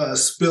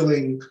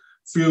 spilling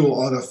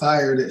fuel on a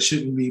fire that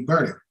shouldn't be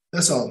burning.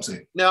 That's all I'm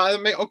saying. Now,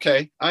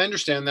 okay, I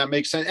understand that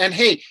makes sense. And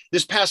hey,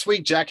 this past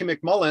week, Jackie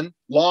McMullen,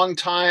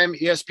 longtime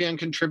ESPN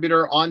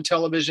contributor on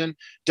television,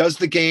 does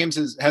the games,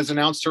 has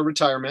announced her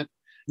retirement.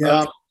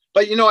 Yeah.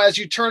 But as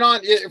you turn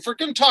on, if we're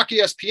going to talk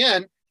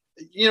ESPN,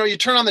 you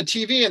turn on the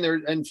TV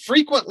and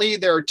frequently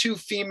there are 2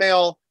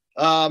 female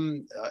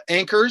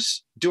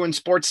anchors doing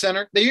Sports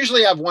Center. They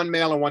usually have 1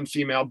 male and 1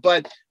 female,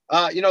 but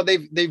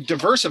they've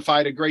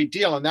diversified a great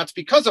deal, and that's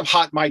because of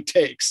hot mic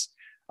takes.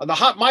 The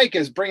hot mic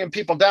is bringing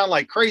people down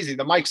like crazy.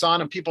 The mic's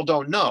on and people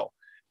don't know.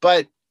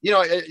 But,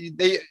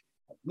 they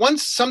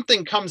once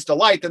something comes to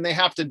light, then they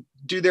have to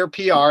do their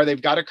PR.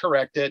 They've got to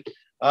correct it.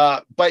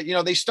 But,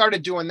 they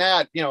started doing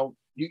that.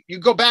 You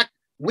go back,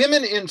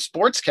 women in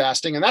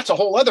sportscasting, and that's a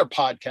whole other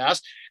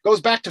podcast,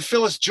 goes back to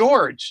Phyllis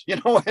George,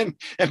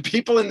 and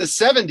people in the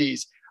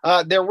 70s.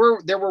 There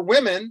were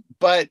women,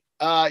 but,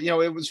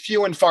 it was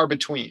few and far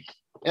between.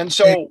 And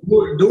so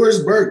Doris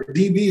Burke,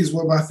 DB, is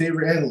one of my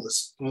favorite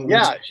analysts.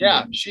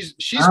 Yeah, she's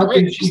I don't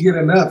great. think she get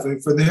enough,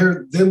 and for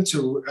them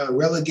to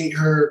relegate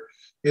her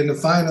in the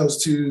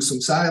finals to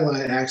some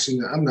sideline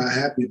action, I'm not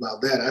happy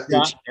about that. I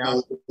think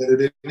she's better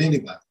than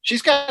anybody.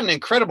 She's got an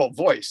incredible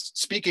voice,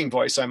 speaking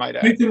voice, I might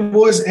add. Speaking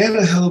voice and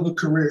a hell of a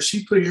career.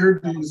 She put her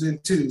dues in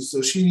too,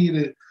 so she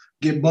needed to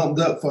get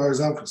bumped up, as far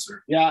as I'm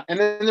concerned. Yeah, and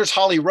then there's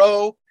Holly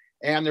Rowe,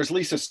 and there's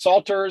Lisa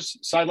Salters,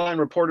 sideline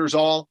reporters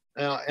all.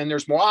 And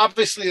there's more.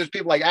 Obviously, there's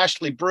people like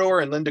Ashley Brewer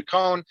and Linda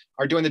Cohn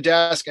are doing the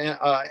desk.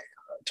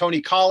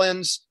 Tony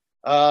Collins,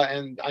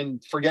 and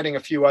I'm forgetting a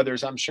few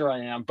others. I'm sure I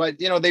am. But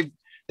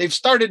they've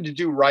started to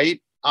do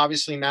right,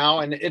 obviously now,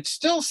 and it's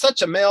still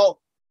such a male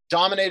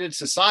dominated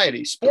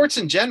society, sports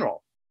in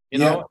general, you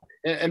know,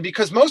 and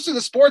because most of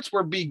the sports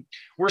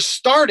were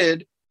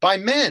started by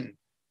men.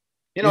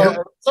 You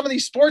know, some of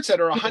these sports that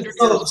are 100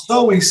 years.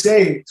 So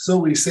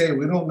we say,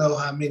 we don't know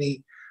how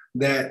many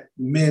that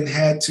men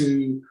had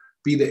to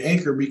be the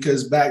anchor,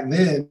 because back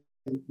then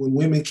when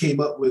women came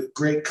up with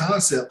great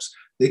concepts,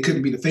 they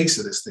couldn't be the face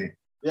of this thing.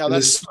 Yeah,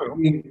 that's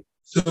true.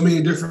 So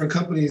many different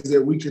companies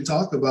that we can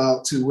talk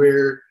about, to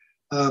where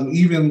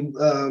even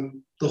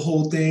the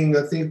whole thing,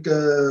 I think,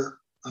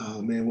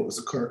 oh man, what was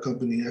the car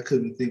company? I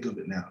couldn't think of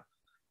it now.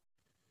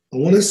 I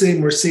want to say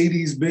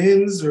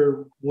Mercedes-Benz,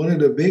 or one of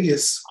the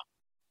biggest.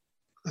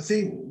 I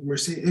think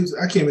Mercedes.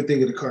 I can't even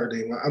think of the car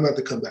name. I'm about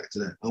to come back to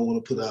that. I don't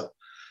want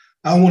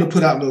to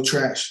put out no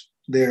trash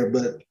there,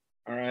 but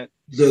all right.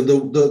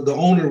 The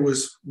owner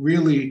was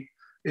really,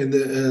 and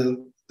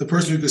the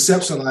person who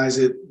conceptualized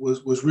it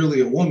was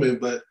really a woman.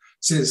 But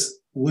since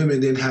women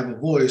didn't have a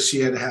voice, she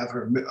had to have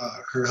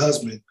her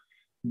husband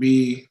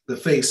be the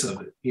face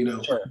of it. You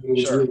know, it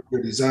was really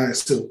good design.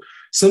 So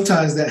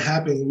sometimes that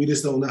happens. We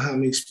just don't know how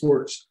many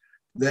sports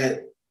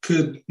that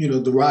could, you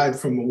know, derive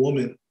from a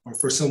woman or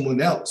for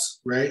someone else,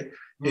 right?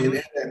 Mm-hmm. And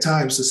at that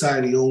time,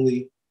 society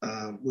only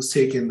was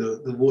taking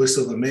the voice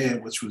of a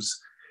man, which was,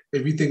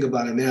 if you think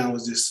about it now,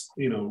 was just,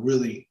 you know,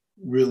 really,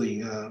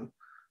 really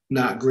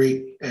not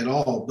great at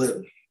all. But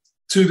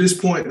to this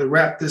point, to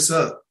wrap this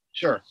up.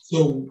 Sure.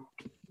 So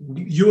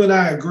you and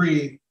I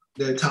agree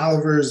that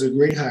Tolliver is a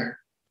great hire.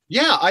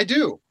 Yeah, I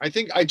do. I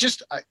think I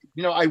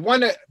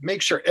want to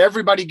make sure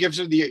everybody gives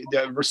her the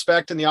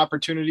respect and the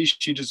opportunity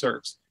she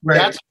deserves.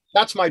 Right.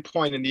 That's my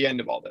point in the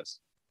end of all this.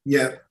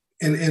 Yeah,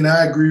 and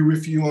I agree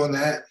with you on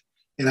that.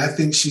 And I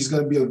think she's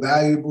going to be a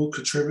valuable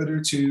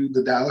contributor to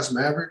the Dallas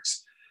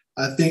Mavericks.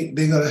 I think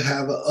they're going to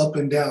have an up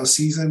and down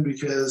season,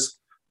 because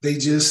they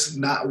just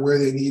not where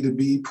they need to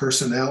be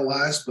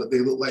personnel-wise, but they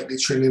look like they're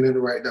trending in the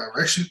right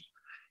direction.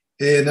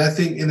 And I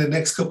think in the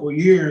next couple of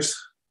years,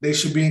 they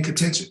should be in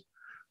contention.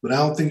 But I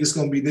don't think it's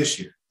going to be this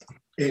year.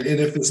 And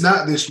if it's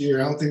not this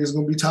year, I don't think it's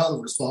going to be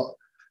Tolliver's fault.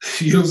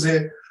 You know what I'm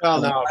saying?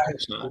 Well, no,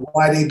 it's not.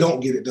 Why they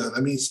don't get it done. I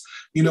mean,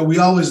 you know, we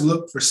always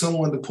look for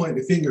someone to point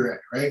the finger at,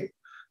 right?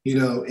 You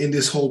know, in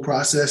this whole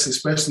process,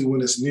 especially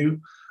when it's new.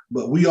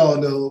 But we all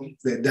know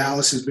that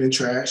Dallas has been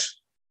trash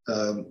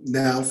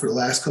now for the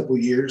last couple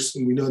of years.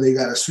 And we know they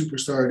got a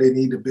superstar they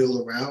need to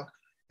build around.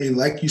 And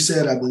like you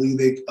said, I believe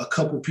they a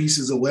couple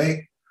pieces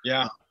away.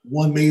 Yeah.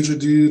 One major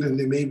dude, and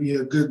then maybe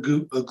a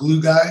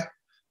glue guy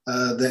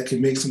that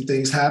can make some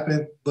things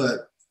happen.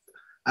 But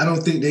I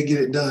don't think they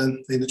get it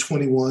done in the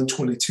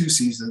 21-22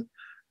 season,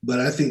 but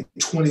I think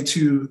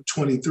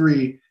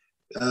 22-23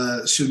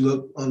 should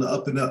look on the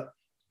up and up.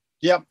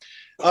 Yep.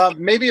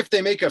 Maybe if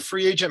they make a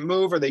free agent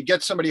move or they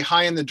get somebody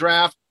high in the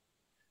draft,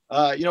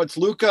 you know, it's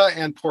Luka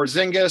and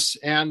Porzingis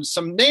and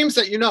some names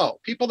that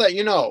people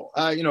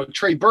that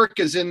Trey Burke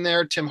is in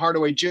there, Tim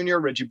Hardaway Jr.,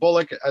 Reggie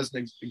Bullock as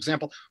an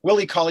example,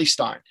 Willie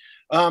Cauley-Stein.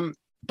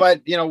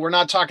 But, you know, we're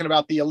not talking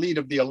about the elite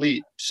of the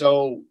elite.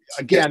 So,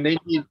 again, they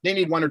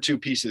need one or two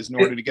pieces in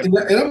order to get. And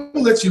I'm going to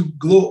let you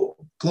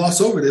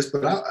gloss over this,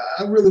 but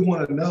I really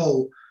want to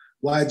know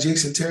why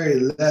Jason Terry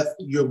left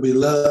your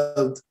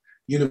beloved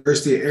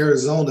University of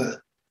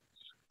Arizona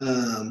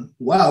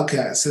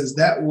Wildcats, since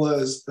that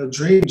was a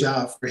dream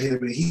job for him,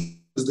 and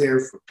he was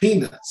there for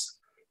peanuts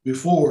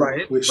before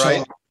with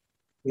Sean.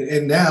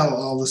 And now,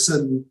 all of a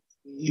sudden,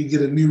 you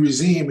get a new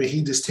regime and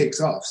he just takes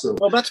off. So,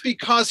 well, that's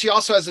because he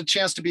also has a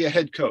chance to be a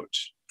head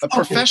coach, a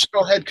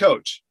professional head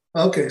coach.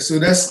 Okay, so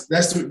that's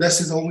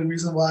his only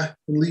reason why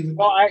I'm leaving.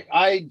 Well,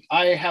 I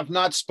have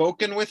not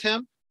spoken with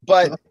him,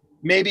 but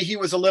maybe he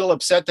was a little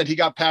upset that he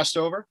got passed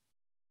over.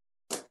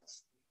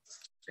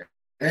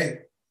 Hey,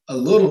 a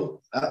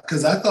little,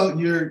 because I thought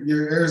your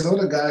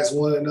Arizona guys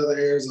wanted another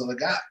Arizona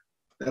guy.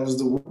 That was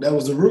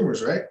the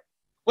rumors, right?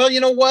 Well, you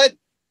know what?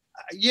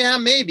 Yeah,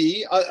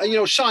 maybe.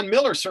 Sean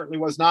Miller certainly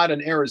was not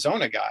an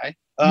Arizona guy.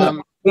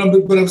 No,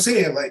 but I'm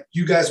saying, like,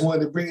 you guys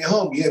wanted to bring it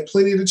home. You had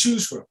plenty to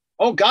choose from.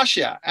 Oh, gosh,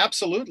 yeah,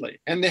 absolutely.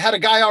 And they had a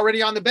guy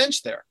already on the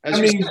bench there.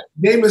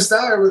 Damon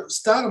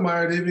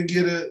Stoudemire didn't even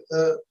get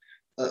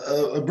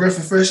a breath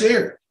of fresh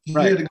air. He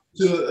had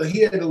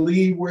to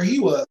leave where he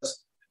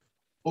was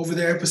over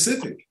there in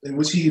Pacific, in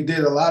which he did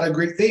a lot of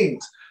great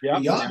things. Yeah,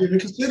 y'all didn't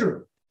consider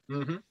him.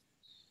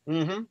 Mm-hmm.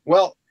 Mm-hmm.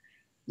 Well,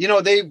 you know,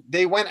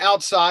 they went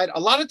outside. A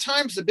lot of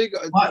times the big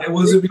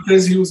was it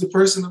because he was a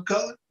person of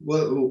color?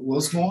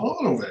 What's going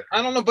on over there?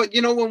 I don't know, but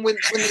you know, when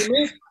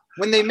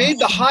they made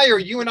the hire,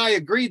 you and I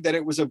agreed that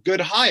it was a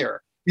good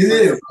hire. It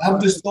is. I'm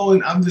just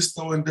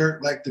throwing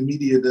dirt like the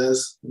media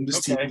does. I'm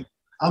just teasing.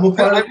 I'm a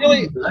part of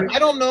I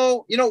don't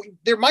know. You know,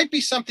 there might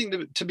be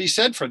something to be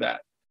said for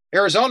that.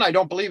 Arizona, I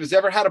don't believe, has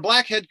ever had a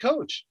black head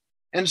coach.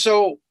 And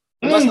so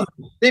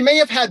they may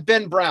have had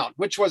Ben Brown,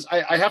 which was,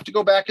 I have to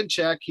go back and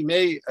check. He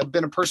may have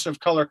been a person of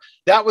color.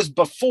 That was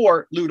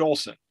before Lute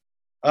Olson.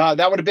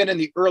 That would have been in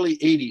the early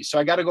 80s. So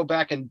I got to go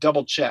back and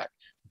double check.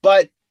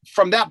 But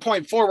from that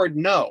point forward,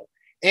 no.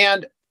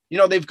 And, you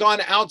know, they've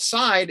gone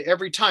outside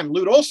every time.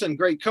 Lute Olson,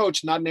 great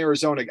coach, not an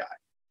Arizona guy.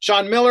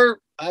 Sean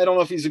Miller, I don't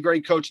know if he's a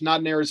great coach,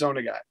 not an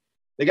Arizona guy.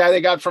 the guy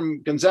they got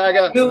from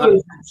Gonzaga.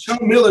 Sean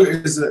Miller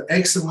is an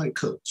excellent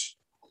coach.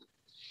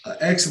 An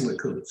excellent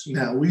coach.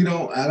 Now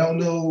I don't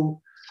know,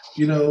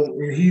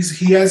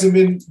 he hasn't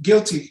been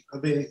guilty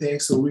of anything,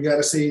 so we got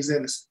to say he's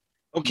innocent.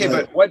 Okay,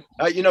 but what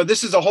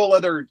this is a whole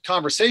other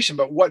conversation.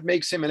 But what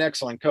makes him an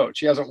excellent coach?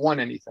 He hasn't won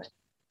anything.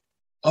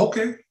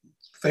 Okay,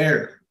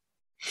 fair.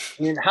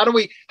 I mean, how do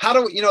we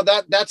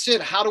that's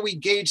it. How do we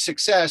gauge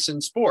success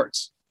in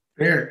sports?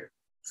 Fair.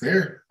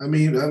 I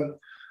mean,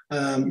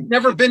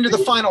 never been to the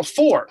Final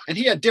Four, and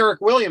he had Derek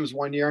Williams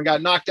one year and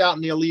got knocked out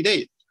in the Elite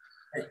Eight.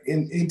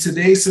 In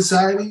today's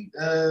society,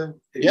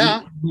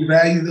 we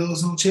value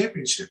those on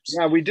championships.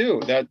 Yeah, we do.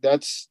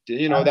 That's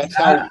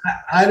how.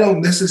 I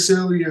don't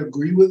necessarily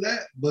agree with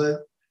that,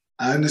 but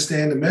I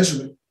understand the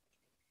measurement.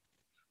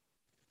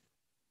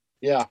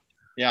 Yeah.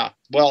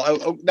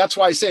 Well, that's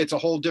why I say it's a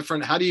whole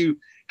different. How do you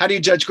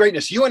judge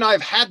greatness? You and I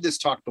have had this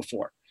talk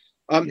before.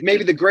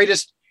 Maybe the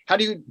greatest. How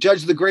do you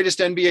judge the greatest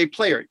NBA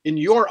player? In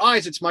your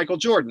eyes, it's Michael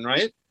Jordan,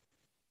 right?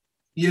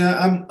 Yeah,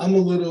 I'm a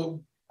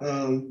little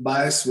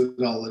biased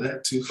with all of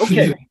that too.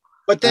 Okay,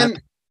 but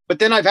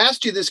then I've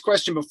asked you this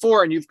question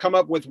before, and you've come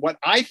up with what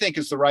I think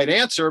is the right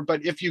answer.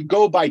 But if you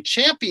go by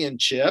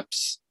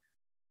championships,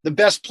 the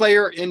best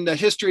player in the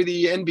history of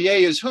the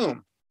NBA is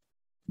whom?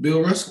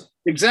 Bill Russell.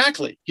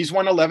 Exactly. He's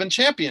won 11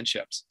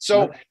 championships.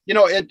 So,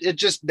 it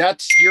just,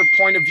 that's your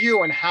point of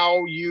view and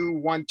how you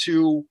want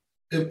to.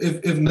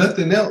 If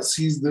nothing else,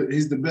 he's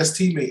the best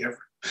teammate ever.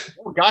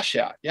 Oh gosh,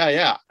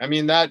 yeah. I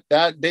mean that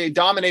they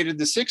dominated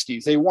the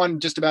 60s. They won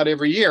just about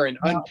every year, and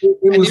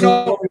it was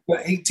only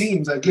 8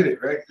 teams. I get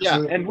it, right? Yeah,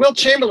 so, and Wilt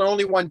Chamberlain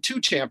only won 2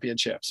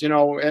 championships.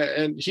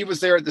 And he was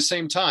there at the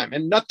same time,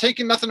 and not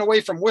taking nothing away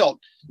from Wilt.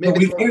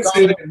 Maybe we can't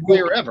say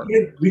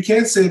that we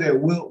can't say that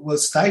Wilt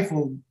was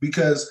stifled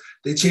because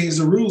they changed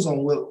the rules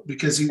on Wilt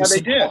because he was. Yeah,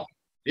 they did.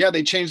 Yeah,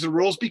 they changed the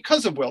rules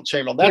because of Wilt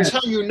Chamberlain. That's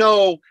how you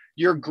know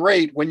you're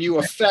great, when you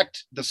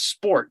affect the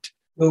sport.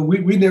 Well,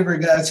 we never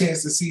got a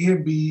chance to see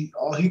him be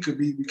all he could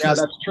be. Because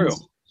that's true.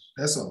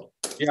 That's all.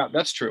 Yeah,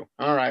 that's true.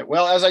 All right.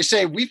 Well, as I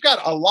say, we've got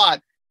a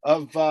lot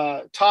of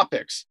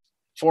topics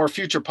for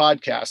future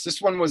podcasts.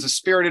 This one was a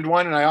spirited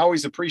one, and I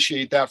always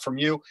appreciate that from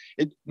you.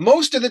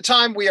 Most of the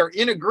time, we are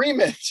in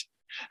agreement.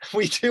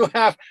 We do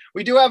have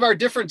our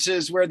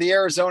differences where the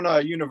Arizona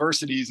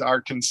universities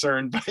are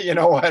concerned, but you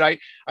know what?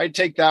 I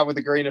take that with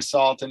a grain of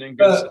salt and in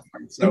good.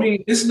 I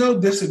mean, it's no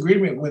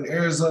disagreement when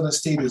Arizona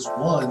State is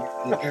 1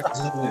 and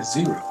Arizona is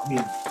 0. I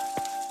mean,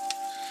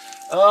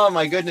 oh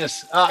my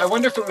goodness! I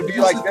wonder if it would be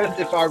like this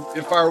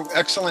if our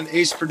excellent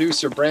ace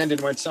producer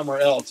Brandon went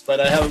somewhere else. But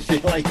I have a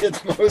feeling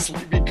it's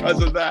mostly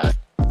because of that.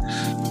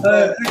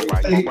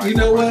 You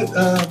know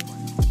what?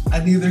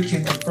 I neither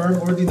can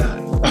confirm or deny.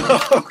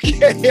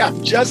 Okay,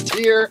 I'm just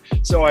here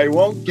so I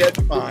won't get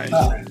fined.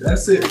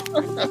 That's it.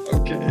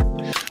 Okay.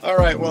 All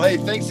right. Well, hey,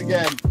 thanks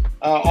again.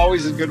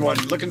 Always a good one.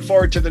 Looking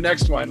forward to the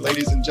next one,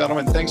 ladies and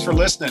gentlemen. Thanks for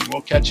listening.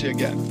 We'll catch you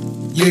again.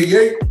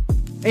 Yeah.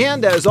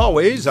 And as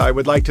always, I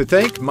would like to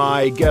thank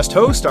my guest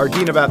host, our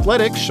Dean of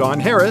Athletics, Sean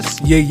Harris.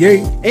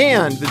 Yeah.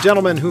 And the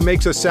gentleman who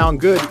makes us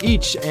sound good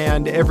each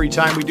and every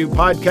time we do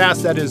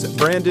podcasts, that is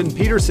Brandon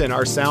Peterson,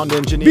 our sound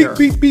engineer.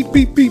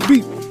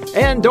 Beep.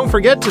 And don't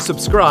forget to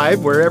subscribe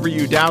wherever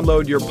you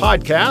download your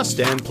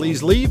podcast, and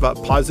please leave a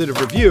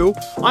positive review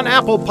on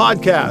Apple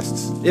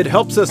Podcasts. It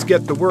helps us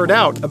get the word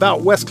out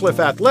about Westcliff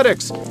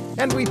Athletics,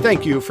 and we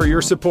thank you for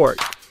your support.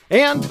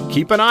 And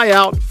keep an eye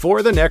out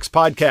for the next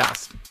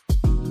podcast.